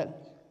look at it.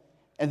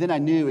 And then I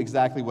knew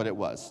exactly what it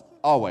was,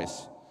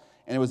 always.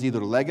 And it was either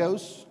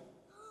Legos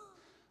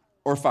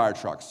or fire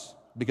trucks,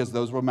 because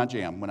those were my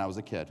jam when I was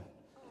a kid.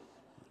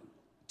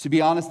 To be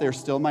honest, they're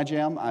still my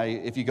jam.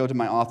 If you go to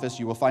my office,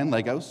 you will find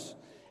Legos.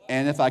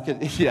 And if I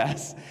could,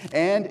 yes.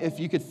 And if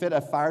you could fit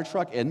a fire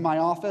truck in my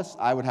office,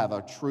 I would have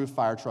a true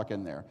fire truck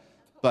in there.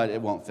 But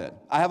it won't fit.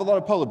 I have a lot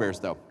of polar bears,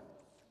 though.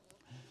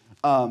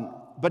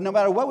 But no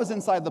matter what was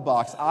inside the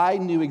box, I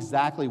knew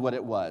exactly what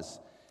it was.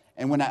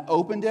 And when I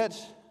opened it,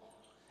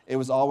 it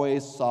was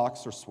always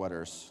socks or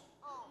sweaters.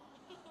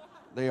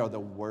 They are the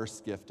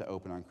worst gift to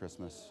open on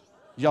Christmas.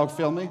 Y'all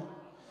feel me? Yes,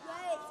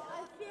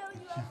 I feel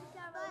you.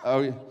 Oh,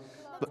 yeah.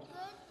 But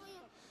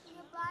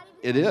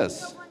it is.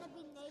 You don't want to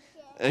be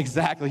naked.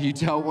 Exactly. You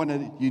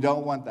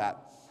don't want that.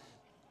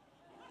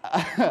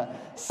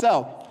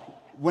 So,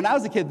 when I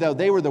was a kid, though,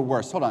 they were the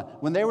worst. Hold on.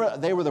 When they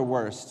were the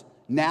worst.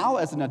 Now,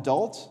 as an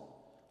adult,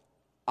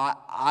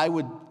 I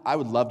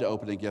would love to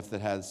open a gift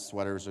that has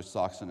sweaters or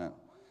socks in it.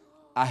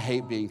 I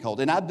hate being cold.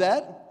 And I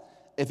bet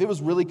if it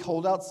was really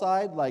cold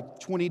outside,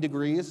 like 20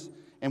 degrees,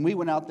 and we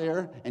went out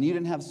there and you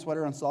didn't have a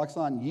sweater and socks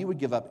on, you would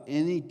give up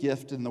any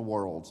gift in the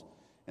world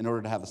in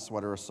order to have a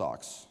sweater or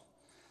socks.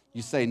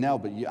 You say no,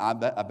 but I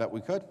bet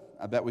we could.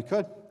 I bet we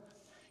could.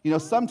 You know,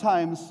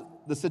 sometimes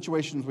the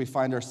situations we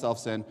find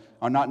ourselves in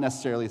are not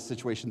necessarily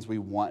situations we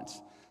want.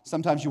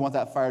 Sometimes you want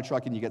that fire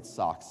truck and you get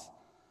socks.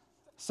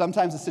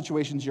 Sometimes the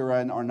situations you're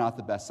in are not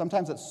the best.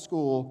 Sometimes at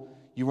school,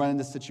 you run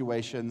into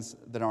situations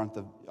that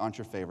aren't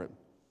your favorite.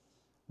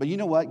 But you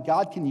know what?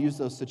 God can use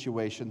those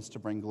situations to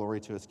bring glory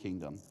to his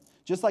kingdom.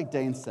 Just like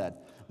Dane said,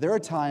 there are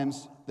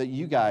times that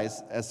you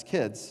guys, as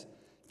kids,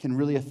 can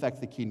really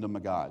affect the kingdom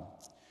of God.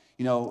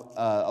 You know,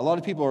 a lot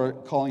of people are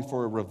calling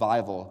for a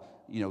revival,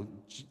 you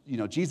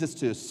know, Jesus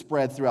to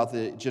spread throughout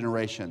the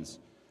generations.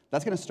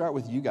 That's going to start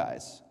with you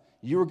guys.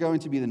 You are going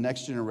to be the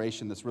next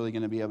generation that's really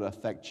going to be able to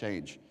affect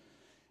change.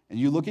 And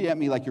you're looking at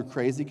me like you're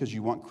crazy because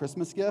you want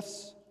Christmas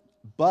gifts,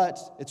 but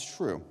it's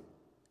true.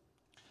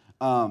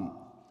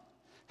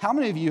 How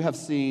many of you have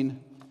seen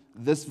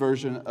this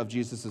version of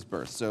Jesus'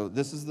 birth? So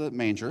this is the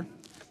manger.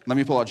 Let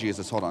me pull out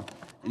Jesus. Hold on.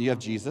 And you have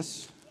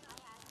Jesus.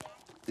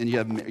 And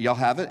y'all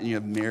have it. And you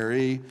have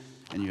Mary.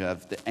 And you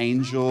have the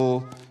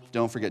angel.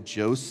 Don't forget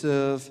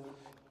Joseph.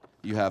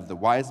 You have the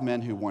wise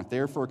men who weren't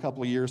there for a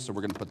couple of years, so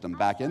we're going to put them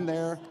back in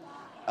there.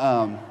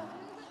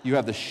 You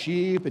have the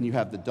sheep, and you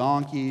have the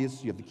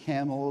donkeys. You have the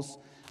camels.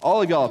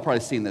 All of y'all have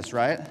probably seen this,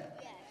 right?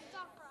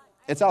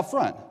 It's out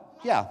front.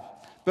 Yeah.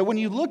 But when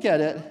you look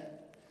at it,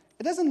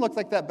 it doesn't look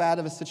like that bad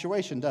of a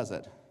situation, does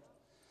it?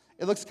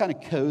 It looks kind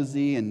of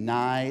cozy and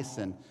nice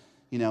and,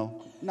 you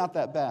know, not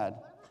that bad.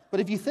 But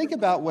if you think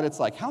about what it's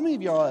like, how many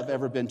of y'all have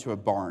ever been to a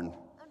barn?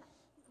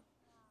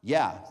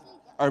 Yeah.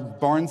 Are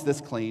barns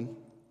this clean?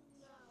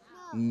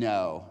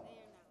 No.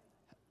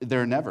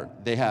 They're never.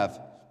 They have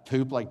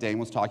poop, like Dane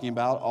was talking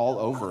about, all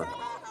over.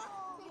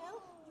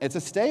 It's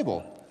a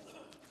stable.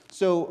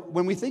 So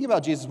when we think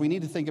about Jesus, we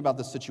need to think about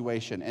the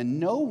situation. And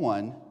no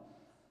one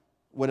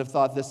would have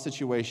thought this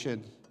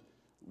situation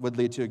would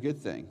lead to a good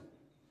thing.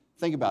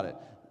 Think about it.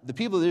 The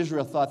people of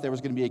Israel thought there was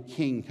going to be a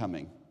king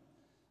coming.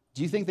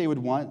 Do you think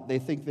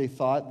they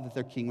thought that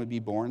their king would be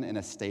born in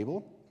a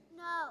stable?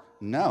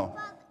 No.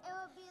 But it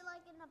would be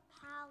like in a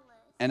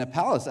palace. In a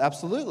palace,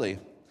 absolutely.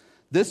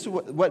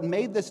 What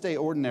made this day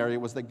ordinary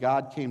was that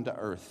God came to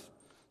earth.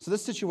 So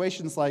this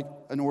situation is like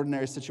an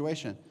ordinary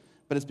situation,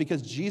 but it's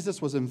because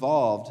Jesus was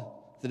involved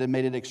that it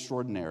made it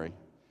extraordinary.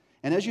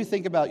 And as you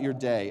think about your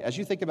day, as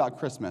you think about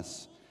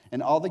Christmas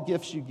and all the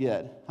gifts you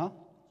get,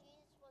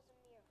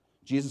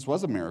 Jesus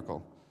was a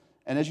miracle.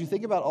 And as you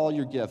think about all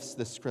your gifts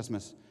this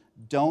Christmas,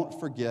 don't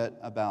forget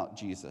about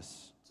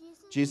Jesus.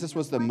 Jesus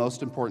was the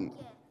most important.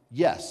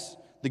 Yes,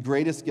 the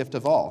greatest gift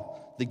of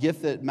all. The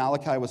gift that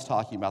Malachi was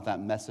talking about, that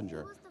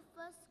messenger. It was the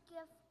first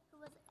gift that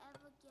was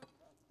ever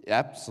given.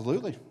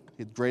 Absolutely,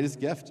 the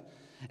greatest gift.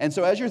 And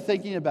so as you're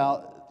thinking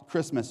about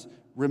Christmas,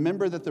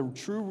 remember that the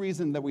true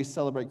reason that we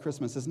celebrate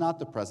Christmas is not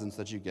the presents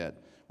that you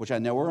get, which I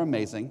know are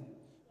amazing,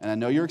 and I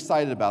know you're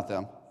excited about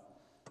them,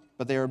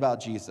 but they are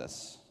about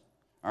Jesus.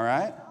 All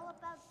right? All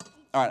about Jesus.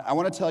 All right, I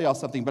want to tell y'all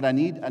something, but I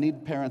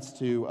need parents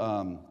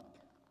to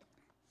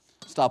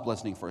stop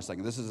listening for a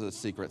second. This is a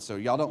secret, so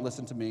y'all don't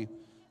listen to me.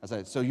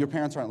 So your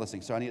parents aren't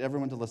listening, so I need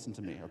everyone to listen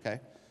to me,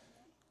 okay?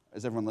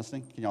 Is everyone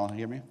listening? Can y'all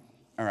hear me?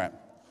 All right.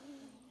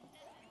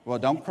 Well,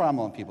 don't cry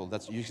on people.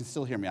 You can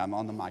still hear me. I'm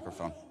on the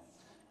microphone.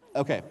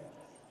 Okay.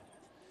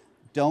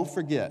 Don't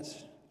forget,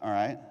 all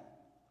right?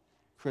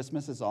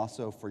 Christmas is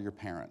also for your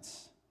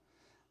parents.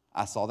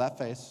 I saw that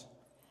face.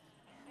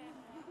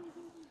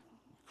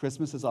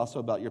 Christmas is also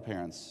about your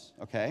parents,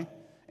 okay?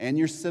 And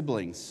your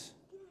siblings.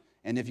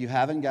 And if you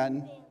haven't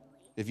gotten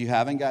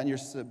your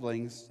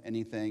siblings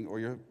anything or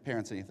your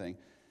parents anything,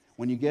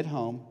 when you get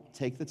home,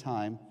 take the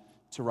time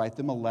to write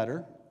them a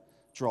letter,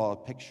 draw a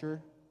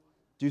picture,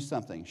 do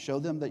something. Show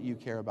them that you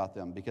care about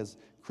them, because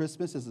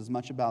Christmas is as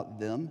much about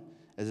them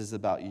as it is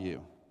about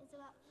you. It's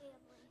about family.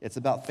 It's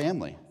about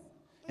family.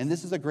 And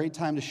this is a great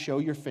time to show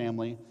your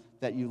family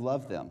that you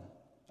love them,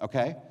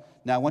 okay?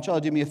 Now, I want y'all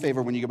to do me a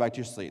favor when you go back to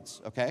your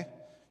seats, okay?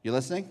 You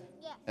listening?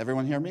 Yeah.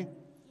 Everyone hear me?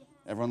 Yeah.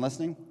 Everyone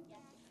listening? Yeah.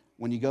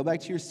 When you go back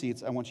to your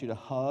seats, I want you to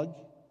hug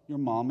your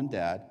mom and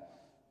dad.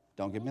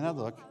 Don't give me that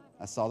look.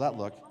 I saw that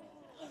look.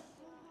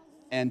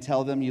 And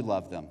tell them you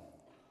love them.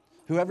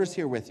 Whoever's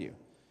here with you,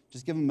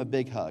 just give them a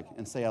big hug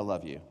and say, I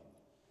love you.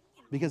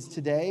 Because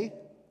today,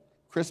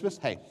 Christmas,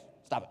 hey,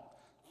 stop it.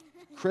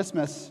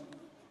 Christmas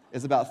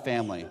is about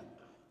family.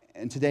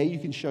 And today you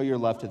can show your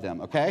love to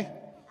them, okay? Okay.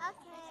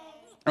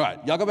 All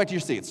right, y'all go back to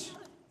your seats.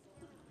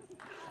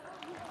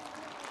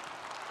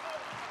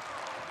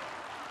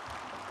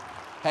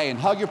 Hey, and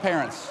hug your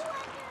parents.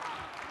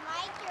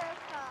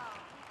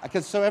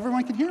 Microphone. So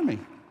everyone can hear me.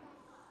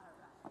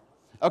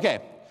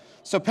 Okay,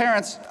 so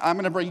parents, I'm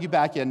going to bring you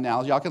back in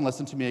now. Y'all can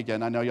listen to me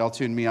again. I know y'all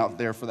tuned me out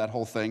there for that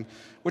whole thing,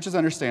 which is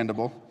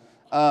understandable.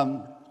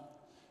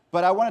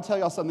 But I want to tell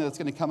y'all something that's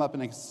going to come up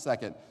in a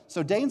second.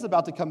 So Dane's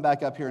about to come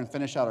back up here and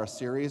finish out our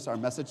series, our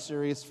message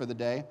series for the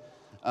day.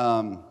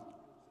 But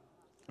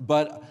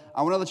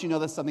I want to let you know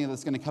that's something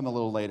that's going to come a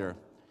little later.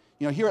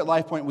 You know, here at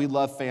LifePoint, we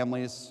love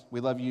families. We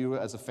love you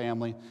as a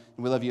family,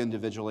 and we love you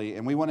individually.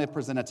 And we want to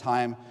present a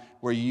time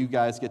where you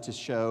guys get to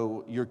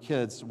show your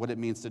kids what it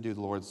means to do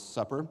the Lord's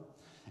Supper.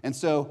 And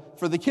so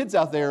for the kids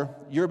out there,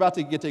 you're about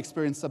to get to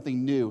experience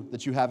something new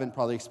that you haven't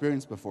probably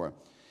experienced before.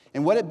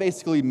 And what it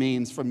basically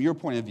means from your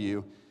point of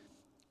view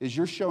is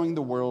you're showing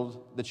the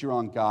world that you're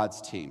on God's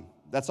team.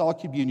 That's all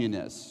communion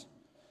is.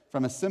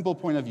 From a simple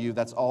point of view,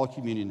 that's all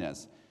communion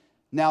is.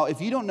 Now, if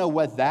you don't know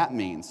what that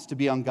means, to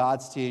be on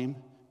God's team,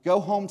 go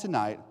home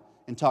tonight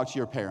and talk to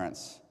your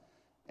parents.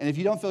 And if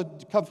you don't feel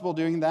comfortable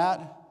doing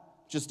that,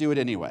 just do it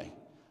anyway.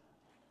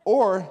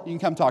 Or you can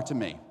come talk to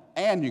me,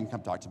 and you can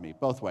come talk to me,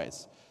 both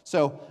ways.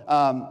 So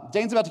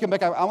Dane's about to come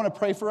back. I want to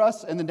pray for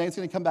us, and then Dane's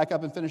going to come back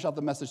up and finish out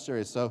the message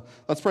series. So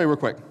let's pray real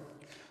quick.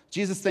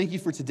 Jesus, thank you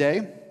for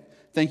today.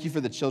 Thank you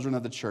for the children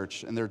of the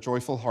church and their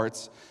joyful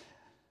hearts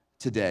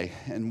today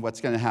and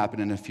what's going to happen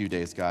in a few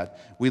days, God.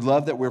 We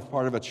love that we're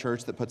part of a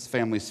church that puts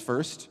families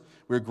first.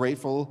 We're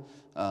grateful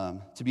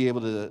to be able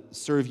to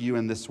serve you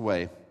in this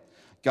way.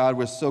 God,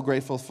 we're so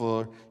grateful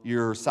for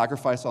your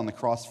sacrifice on the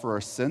cross for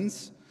our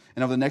sins.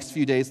 And over the next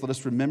few days, let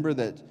us remember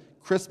that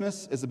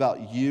Christmas is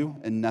about you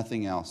and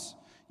nothing else.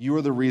 You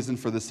are the reason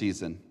for the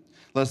season.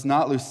 Let us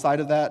not lose sight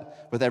of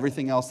that with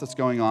everything else that's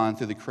going on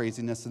through the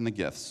craziness and the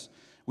gifts.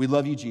 We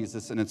love you,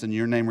 Jesus, and it's in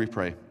your name we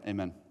pray.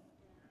 Amen.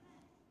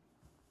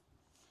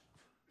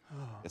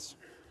 Yes.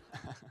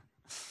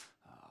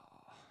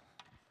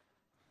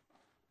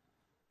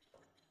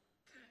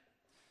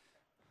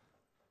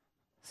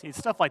 See,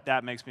 stuff like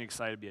that makes me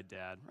excited to be a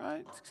dad,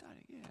 right? It's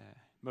exciting, yeah.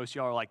 Most of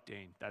y'all are like,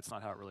 Dane, that's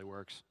not how it really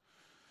works.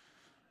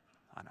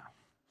 I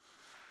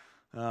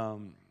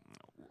know.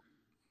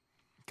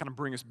 Kind of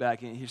bring us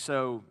back in here.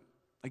 So,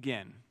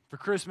 again, for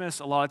Christmas,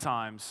 a lot of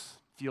times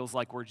feels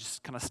like we're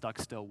just kind of stuck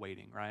still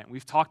waiting, right?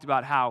 We've talked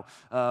about how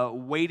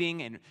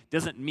waiting and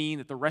doesn't mean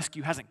that the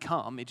rescue hasn't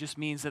come. It just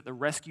means that the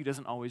rescue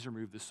doesn't always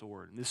remove the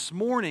sword. And this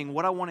morning,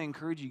 what I want to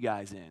encourage you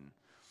guys in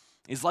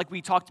is like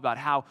we talked about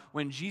how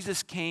when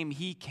Jesus came,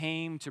 he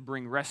came to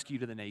bring rescue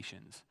to the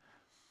nations.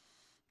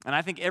 And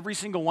I think every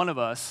single one of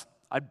us,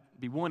 I'd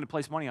be willing to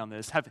place money on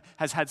this,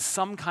 has had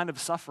some kind of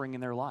suffering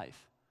in their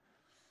life.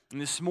 And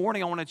this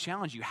morning, I want to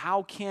challenge you.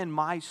 How can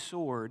my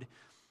sword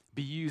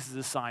be used as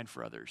a sign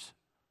for others?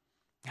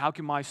 How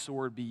can my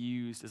sword be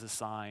used as a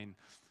sign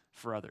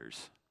for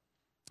others?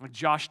 Like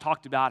Josh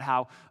talked about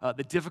how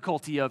the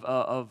difficulty of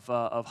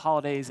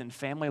holidays and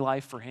family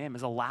life for him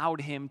has allowed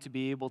him to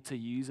be able to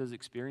use those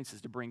experiences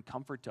to bring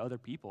comfort to other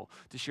people,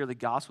 to share the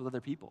gospel with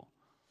other people.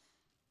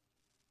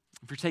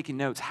 If you're taking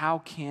notes, how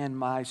can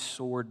my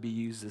sword be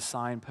used as a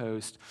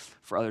signpost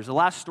for others? The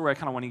last story I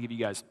kind of want to give you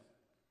guys.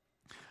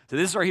 So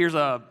this right here is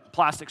a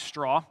plastic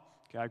straw.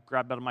 Okay, I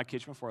grabbed that out of my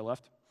kitchen before I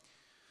left.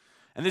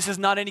 And this is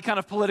not any kind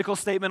of political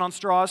statement on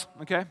straws,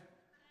 okay?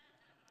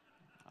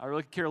 I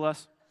really could care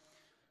less.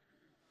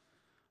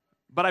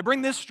 But I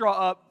bring this straw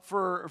up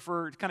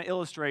for to kind of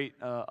illustrate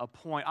a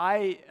point.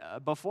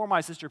 Before my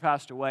sister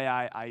passed away,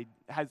 I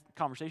had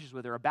conversations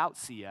with her about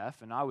CF,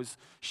 and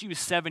she was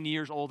 7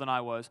 years older than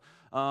I was.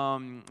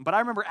 But I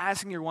remember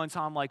asking her one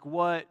time, like,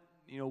 what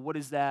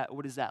is that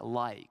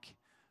like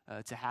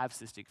to have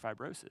cystic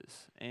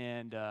fibrosis?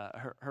 And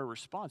her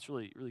response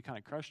really kind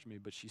of crushed me.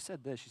 But she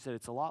said this. She said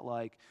it's a lot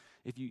like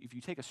if you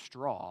take a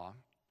straw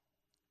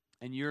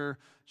and you're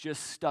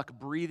just stuck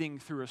breathing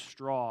through a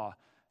straw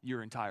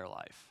your entire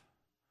life.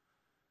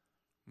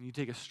 And you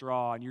take a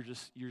straw and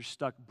you're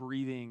stuck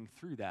breathing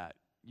through that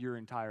your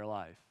entire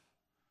life.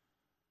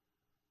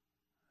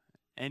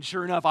 And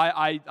sure enough,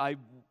 I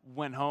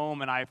went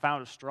home and I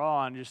found a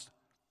straw and just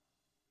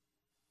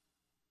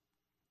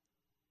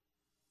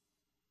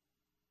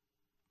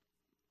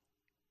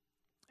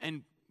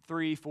and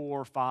 3,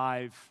 4,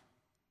 5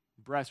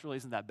 breaths really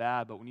isn't that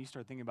bad, but when you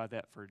start thinking about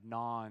that for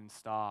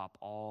nonstop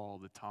all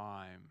the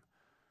time,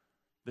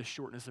 the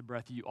shortness of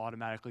breath you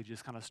automatically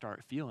just kind of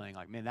start feeling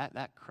like, man,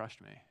 that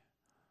crushed me.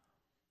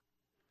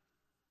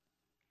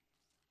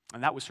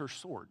 And that was her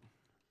sword.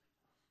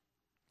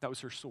 That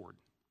was her sword.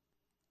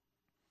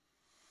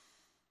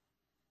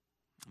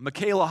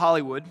 Michaela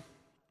Hollywood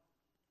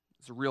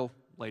is a real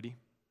lady.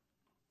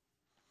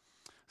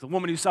 It's a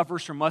woman who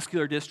suffers from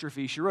muscular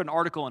dystrophy. She wrote an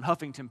article in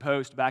Huffington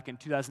Post back in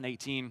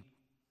 2018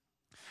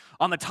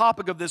 on the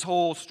topic of this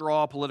whole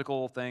straw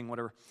political thing,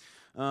 whatever.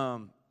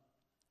 But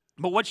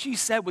what she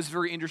said was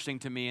very interesting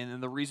to me,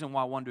 and the reason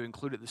why I wanted to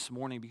include it this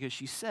morning, because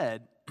she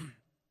said,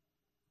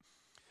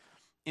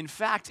 in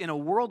fact, in a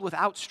world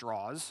without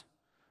straws,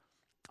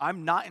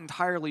 I'm not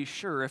entirely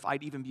sure if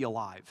I'd even be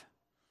alive.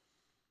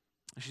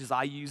 She says,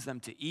 I use them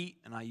to eat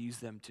and I use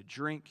them to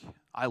drink.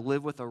 I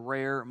live with a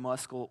rare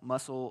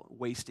muscle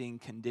wasting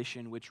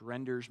condition which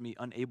renders me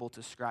unable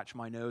to scratch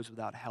my nose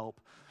without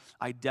help.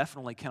 I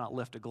definitely cannot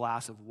lift a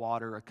glass of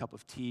water, a cup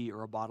of tea,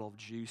 or a bottle of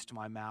juice to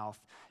my mouth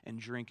and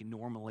drink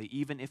normally.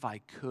 Even if I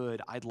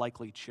could, I'd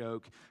likely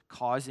choke,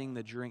 causing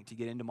the drink to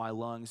get into my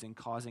lungs and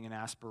causing an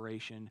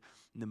aspiration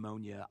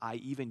pneumonia. I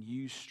even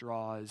use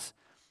straws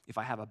if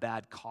I have a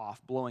bad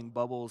cough, blowing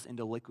bubbles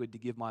into liquid to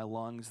give my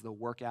lungs the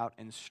workout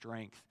and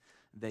strength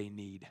they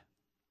need.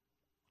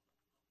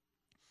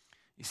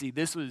 You see,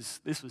 this was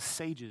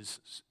Sage's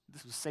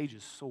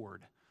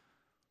sword,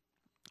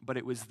 but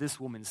it was this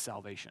woman's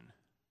salvation.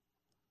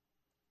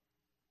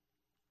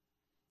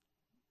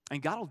 And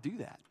God will do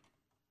that.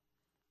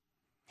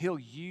 He'll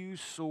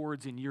use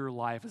swords in your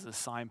life as a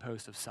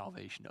signpost of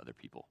salvation to other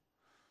people.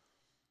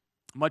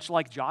 Much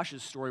like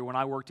Josh's story, when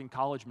I worked in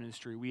college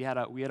ministry, we had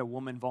a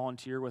woman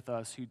volunteer with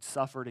us who'd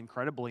suffered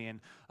incredibly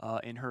in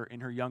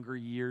her younger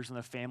years in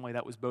a family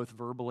that was both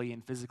verbally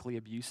and physically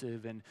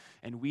abusive, and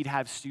we'd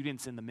have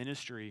students in the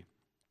ministry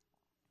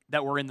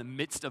that were in the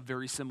midst of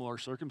very similar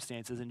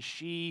circumstances, and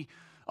she,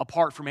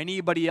 apart from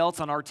anybody else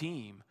on our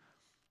team,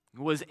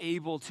 was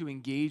able to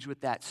engage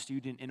with that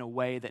student in a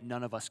way that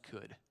none of us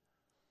could.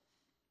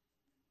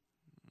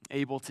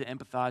 Able to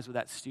empathize with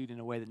that student in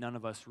a way that none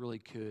of us really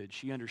could.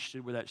 She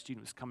understood where that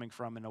student was coming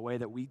from in a way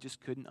that we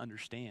just couldn't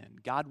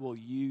understand. God will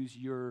use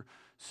your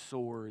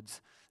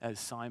swords as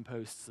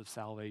signposts of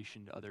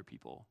salvation to other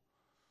people.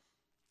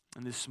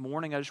 And this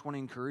morning, I just want to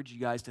encourage you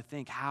guys to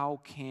think,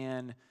 how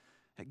do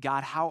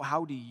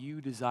you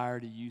desire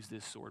to use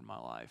this sword in my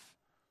life?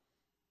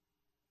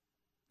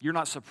 You're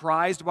not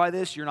surprised by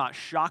this. You're not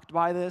shocked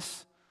by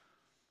this.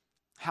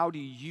 How do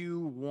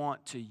you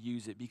want to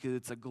use it? Because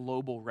it's a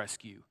global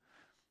rescue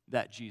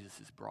that Jesus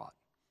has brought.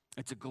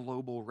 It's a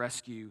global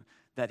rescue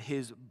that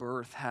his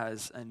birth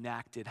has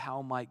enacted.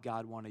 How might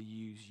God want to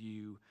use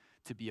you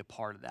to be a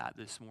part of that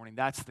this morning?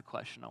 That's the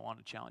question I want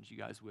to challenge you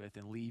guys with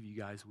and leave you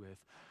guys with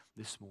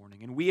this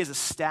morning. And we as a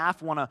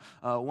staff want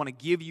to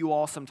give you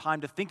all some time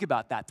to think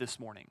about that this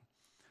morning,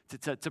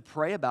 to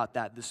pray about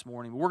that this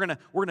morning. We're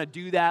gonna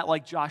do that,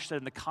 like Josh said,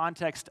 in the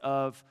context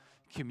of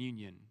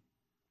communion.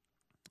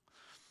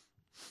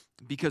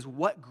 Because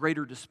what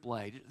greater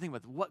display, think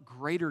about it, what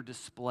greater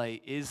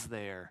display is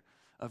there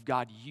of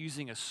God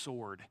using a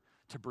sword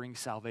to bring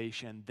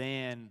salvation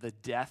than the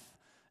death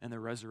and the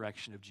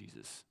resurrection of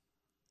Jesus?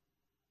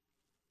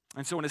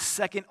 And so in a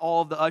second,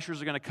 all of the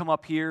ushers are going to come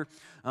up here,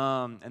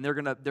 and they're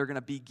going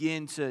to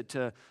begin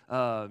to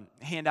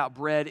hand out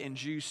bread and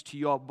juice to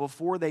you all.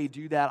 Before they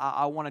do that,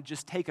 I want to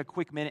just take a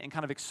quick minute and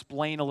kind of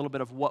explain a little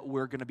bit of what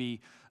we're going to be,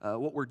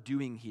 what we're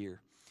doing here.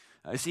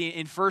 See,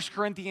 in 1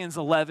 Corinthians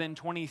 11,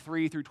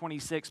 23 through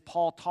 26,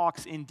 Paul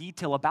talks in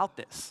detail about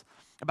this,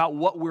 about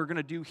what we're going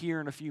to do here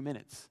in a few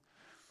minutes.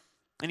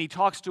 And he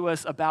talks to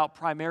us about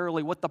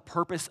primarily what the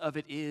purpose of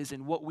it is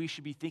and what we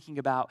should be thinking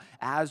about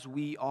as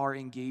we are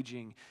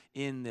engaging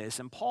in this.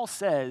 And Paul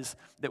says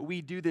that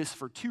we do this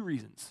for two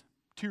reasons.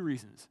 Two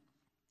reasons.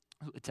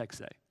 That's what the text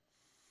say.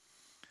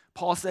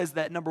 Paul says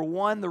that, number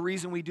one, the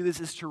reason we do this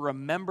is to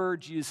remember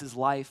Jesus'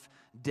 life,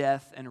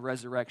 death, and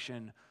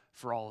resurrection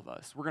for all of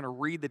us. We're going to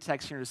read the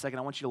text here in a second.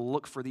 I want you to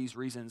look for these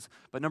reasons.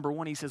 But number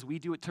one, he says we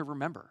do it to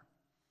remember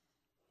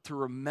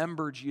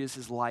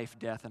Jesus' life,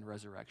 death, and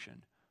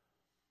resurrection.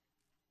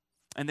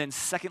 And then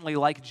secondly,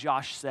 like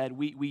Josh said,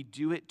 we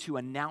do it to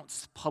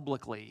announce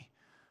publicly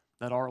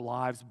that our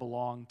lives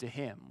belong to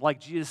him. Like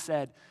Jesus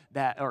said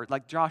that, or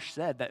like Josh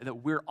said, that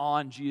we're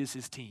on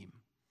Jesus' team.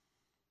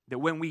 That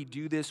when we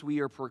do this, we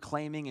are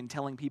proclaiming and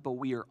telling people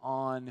we are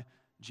on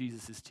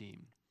Jesus'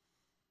 team.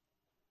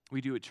 We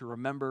do it to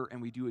remember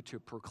and we do it to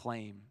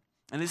proclaim.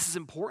 And this is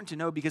important to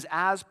know because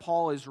as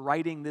Paul is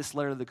writing this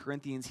letter to the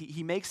Corinthians,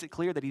 he makes it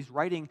clear that he's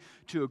writing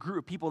to a group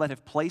of people that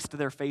have placed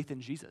their faith in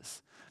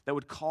Jesus, that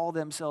would call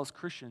themselves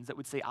Christians, that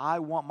would say, I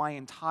want my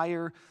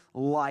entire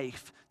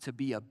life to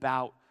be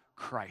about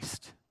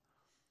Christ.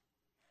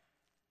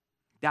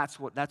 That's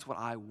what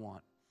I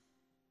want.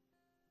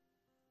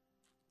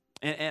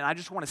 And I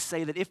just want to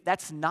say that if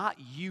that's not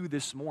you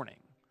this morning,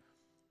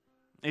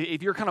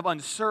 if you're kind of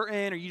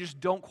uncertain or you just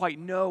don't quite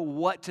know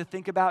what to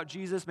think about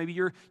Jesus, maybe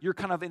you're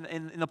kind of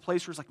in the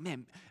place where it's like,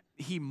 man,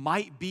 he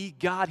might be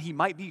God, he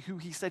might be who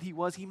he said he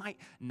was, he might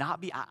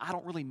not be, I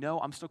don't really know,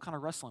 I'm still kind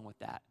of wrestling with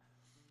that.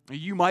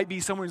 You might be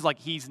someone who's like,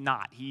 he's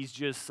not, he's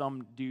just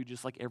some dude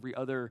just like every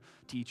other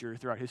teacher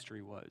throughout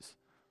history was.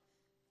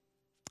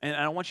 And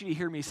I want you to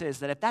hear me say is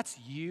that if that's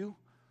you,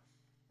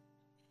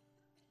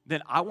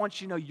 then I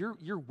want you to know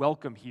you're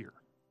welcome here.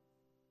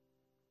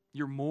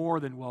 You're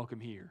more than welcome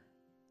here.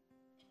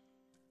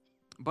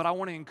 But I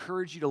want to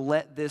encourage you to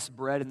let this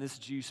bread and this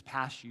juice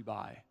pass you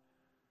by.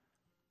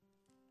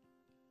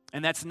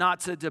 And that's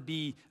not to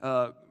be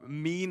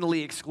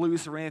meanly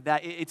exclusive or anything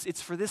like that. It's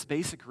for this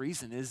basic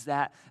reason, is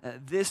that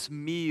this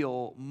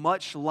meal,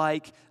 much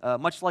like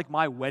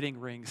my wedding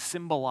ring,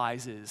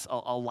 symbolizes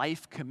a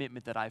life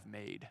commitment that I've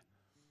made.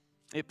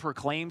 It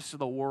proclaims to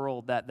the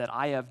world that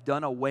I have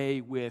done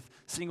away with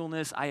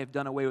singleness. I have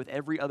done away with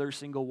every other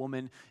single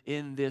woman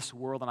in this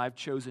world, and I've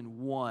chosen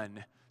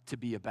one to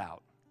be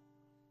about.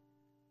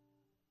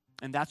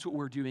 And that's what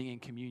we're doing in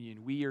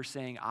communion. We are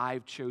saying,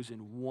 I've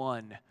chosen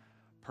one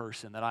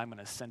person that I'm going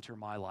to center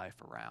my life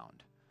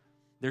around.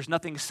 There's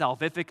nothing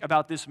salvific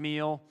about this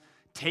meal.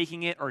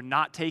 Taking it or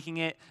not taking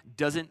it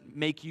doesn't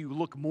make you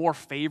look more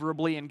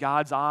favorably in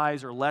God's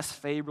eyes or less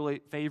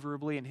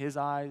favorably in his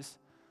eyes.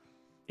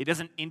 It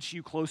doesn't inch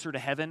you closer to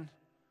heaven.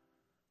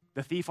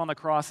 The thief on the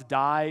cross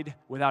died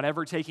without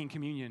ever taking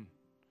communion.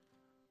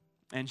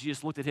 And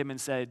Jesus looked at him and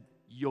said,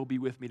 you'll be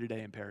with me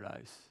today in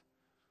paradise.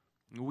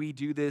 We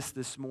do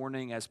this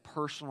morning as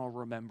personal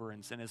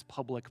remembrance and as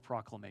public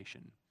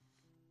proclamation.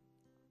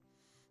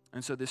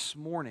 And so this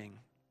morning,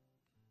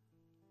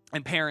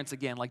 and parents,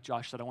 again, like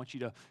Josh said, I want you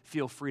to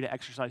feel free to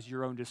exercise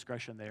your own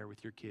discretion there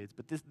with your kids.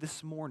 But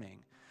this morning,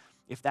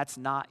 if that's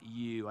not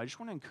you, I just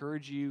want to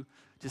encourage you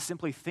to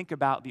simply think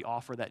about the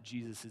offer that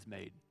Jesus has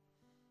made.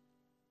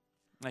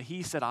 Now,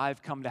 he said,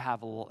 I've come to have,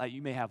 that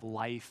you may have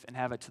life and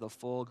have it to the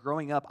full.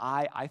 Growing up,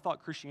 I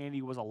thought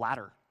Christianity was a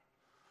ladder.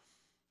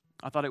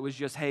 I thought it was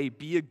just, hey,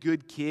 be a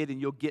good kid and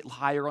you'll get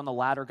higher on the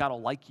ladder. God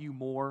will like you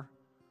more.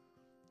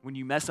 When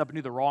you mess up and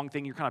do the wrong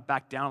thing, you're kind of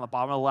back down on the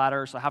bottom of the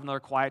ladder. So have another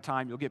quiet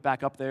time. You'll get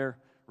back up there.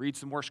 Read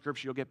some more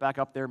scripture. You'll get back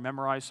up there.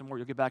 Memorize some more.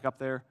 You'll get back up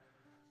there.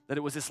 That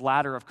it was this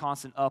ladder of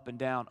constant up and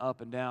down,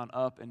 up and down,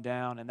 up and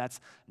down. And that's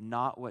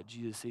not what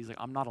Jesus says. He's like,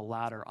 I'm not a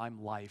ladder.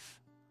 I'm life.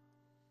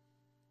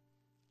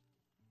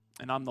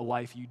 And I'm the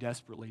life you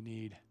desperately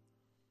need.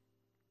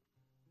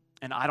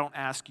 And I don't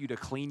ask you to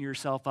clean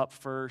yourself up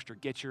first or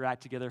get your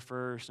act together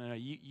first. No,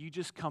 you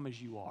just come as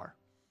you are.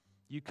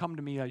 You come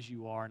to me as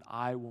you are, and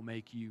I will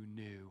make you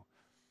new.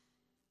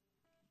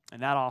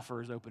 And that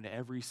offer is open to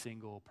every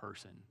single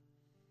person.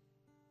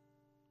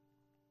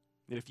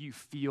 That if you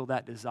feel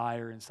that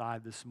desire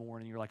inside this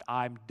morning, you're like,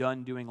 I'm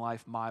done doing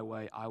life my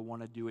way. I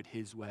want to do it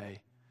his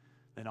way.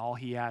 Then all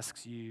he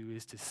asks you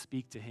is to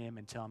speak to him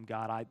and tell him,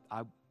 God,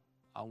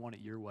 I want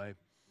it your way.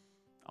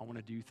 I want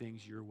to do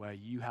things your way.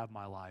 You have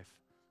my life.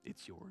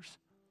 It's yours.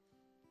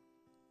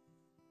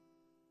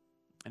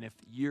 And if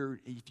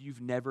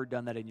you've never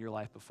done that in your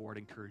life before, I'd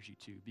encourage you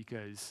to,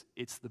 because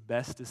it's the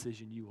best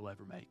decision you will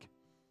ever make.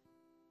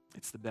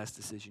 It's the best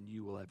decision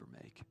you will ever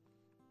make.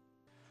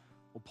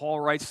 Well, Paul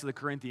writes to the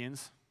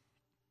Corinthians.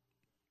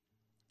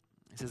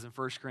 He says in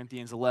 1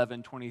 Corinthians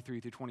 11, 23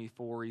 through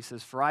 24, he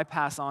says, For I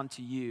pass on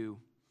to you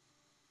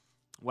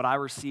what I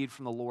received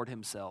from the Lord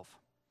himself.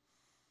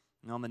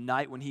 And on the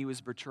night when he was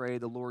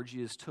betrayed, the Lord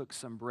Jesus took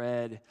some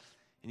bread,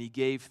 and he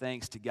gave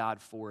thanks to God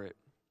for it.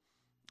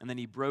 And then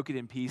he broke it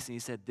in pieces, and he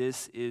said,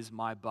 This is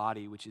my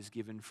body, which is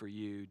given for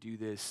you. Do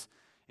this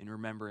in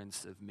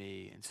remembrance of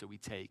me. And so we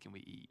take and we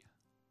eat.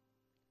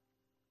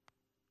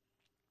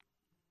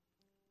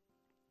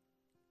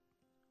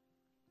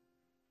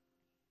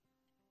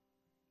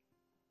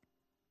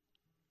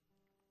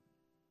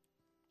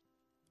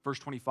 Verse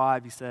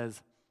 25, he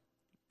says,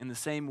 In the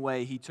same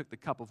way, he took the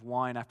cup of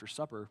wine after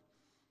supper,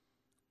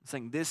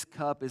 saying, This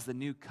cup is the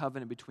new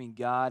covenant between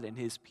God and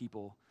his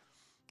people,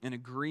 an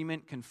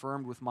agreement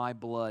confirmed with my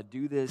blood.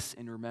 Do this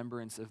in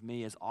remembrance of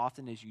me as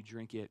often as you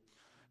drink it.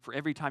 For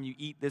every time you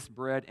eat this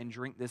bread and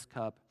drink this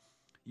cup,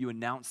 you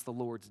announce the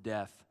Lord's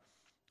death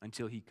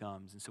until he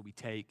comes. And so we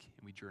take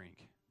and we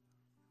drink.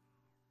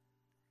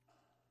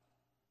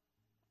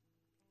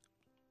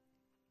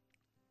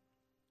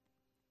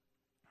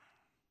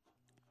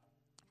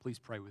 Please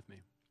pray with me.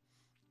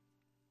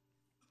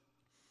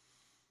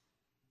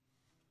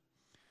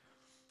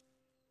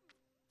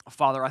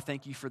 Father, I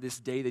thank you for this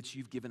day that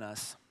you've given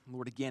us.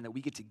 Lord, again, that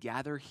we get to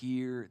gather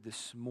here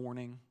this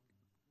morning,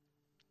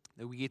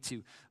 that we get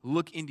to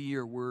look into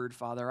your word.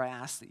 Father, I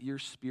ask that your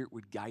Spirit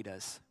would guide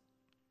us.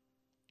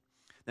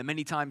 That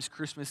many times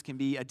Christmas can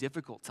be a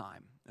difficult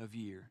time of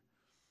year,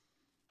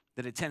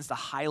 that it tends to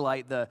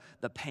highlight the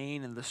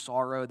pain and the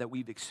sorrow that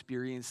we've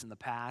experienced in the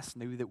past,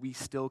 maybe that we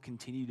still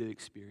continue to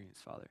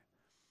experience, Father.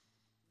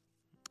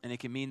 And it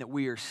can mean that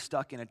we are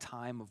stuck in a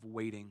time of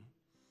waiting,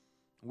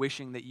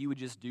 wishing that you would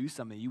just do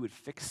something, you would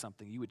fix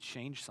something, you would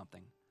change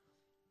something.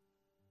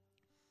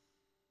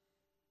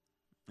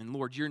 And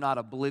Lord, you're not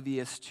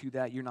oblivious to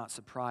that. You're not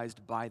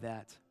surprised by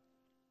that.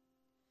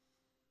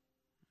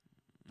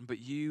 But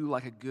you,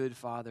 like a good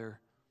father,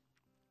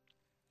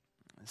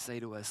 say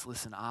to us,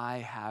 listen, I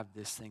have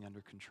this thing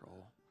under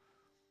control.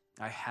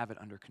 I have it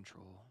under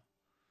control.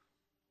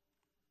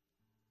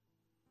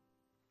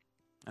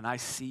 And I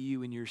see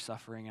you in your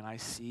suffering, and I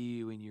see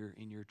you in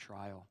your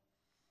trial.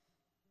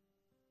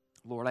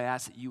 Lord, I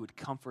ask that you would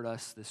comfort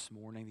us this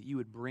morning, that you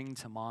would bring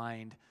to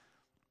mind,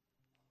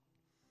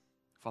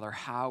 Father,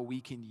 how we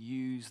can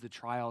use the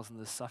trials and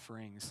the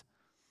sufferings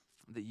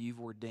that you've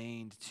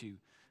ordained to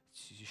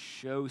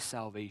show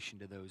salvation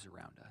to those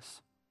around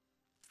us,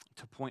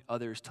 to point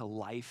others to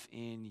life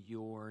in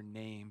your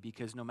name.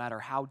 Because no matter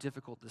how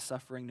difficult the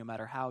suffering, no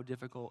matter how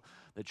difficult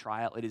the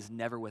trial, it is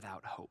never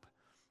without hope.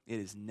 It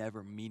is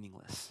never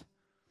meaningless.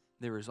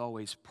 There is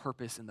always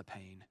purpose in the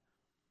pain.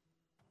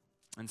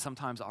 And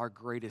sometimes our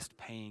greatest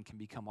pain can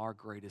become our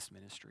greatest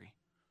ministry.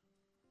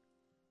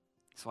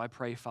 So I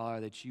pray,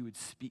 Father, that you would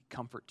speak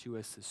comfort to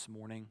us this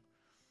morning,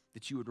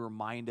 that you would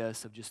remind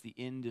us of just the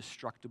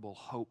indestructible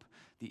hope,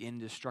 the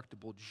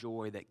indestructible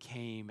joy that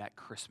came at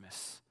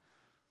Christmas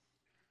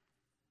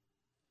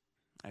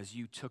as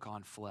you took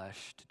on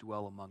flesh to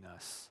dwell among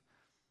us.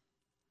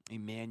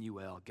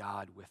 Emmanuel,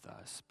 God with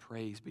us.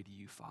 Praise be to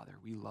you, Father.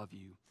 We love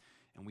you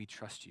and we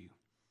trust you.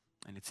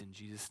 And it's in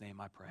Jesus'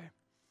 name I pray.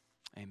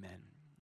 Amen.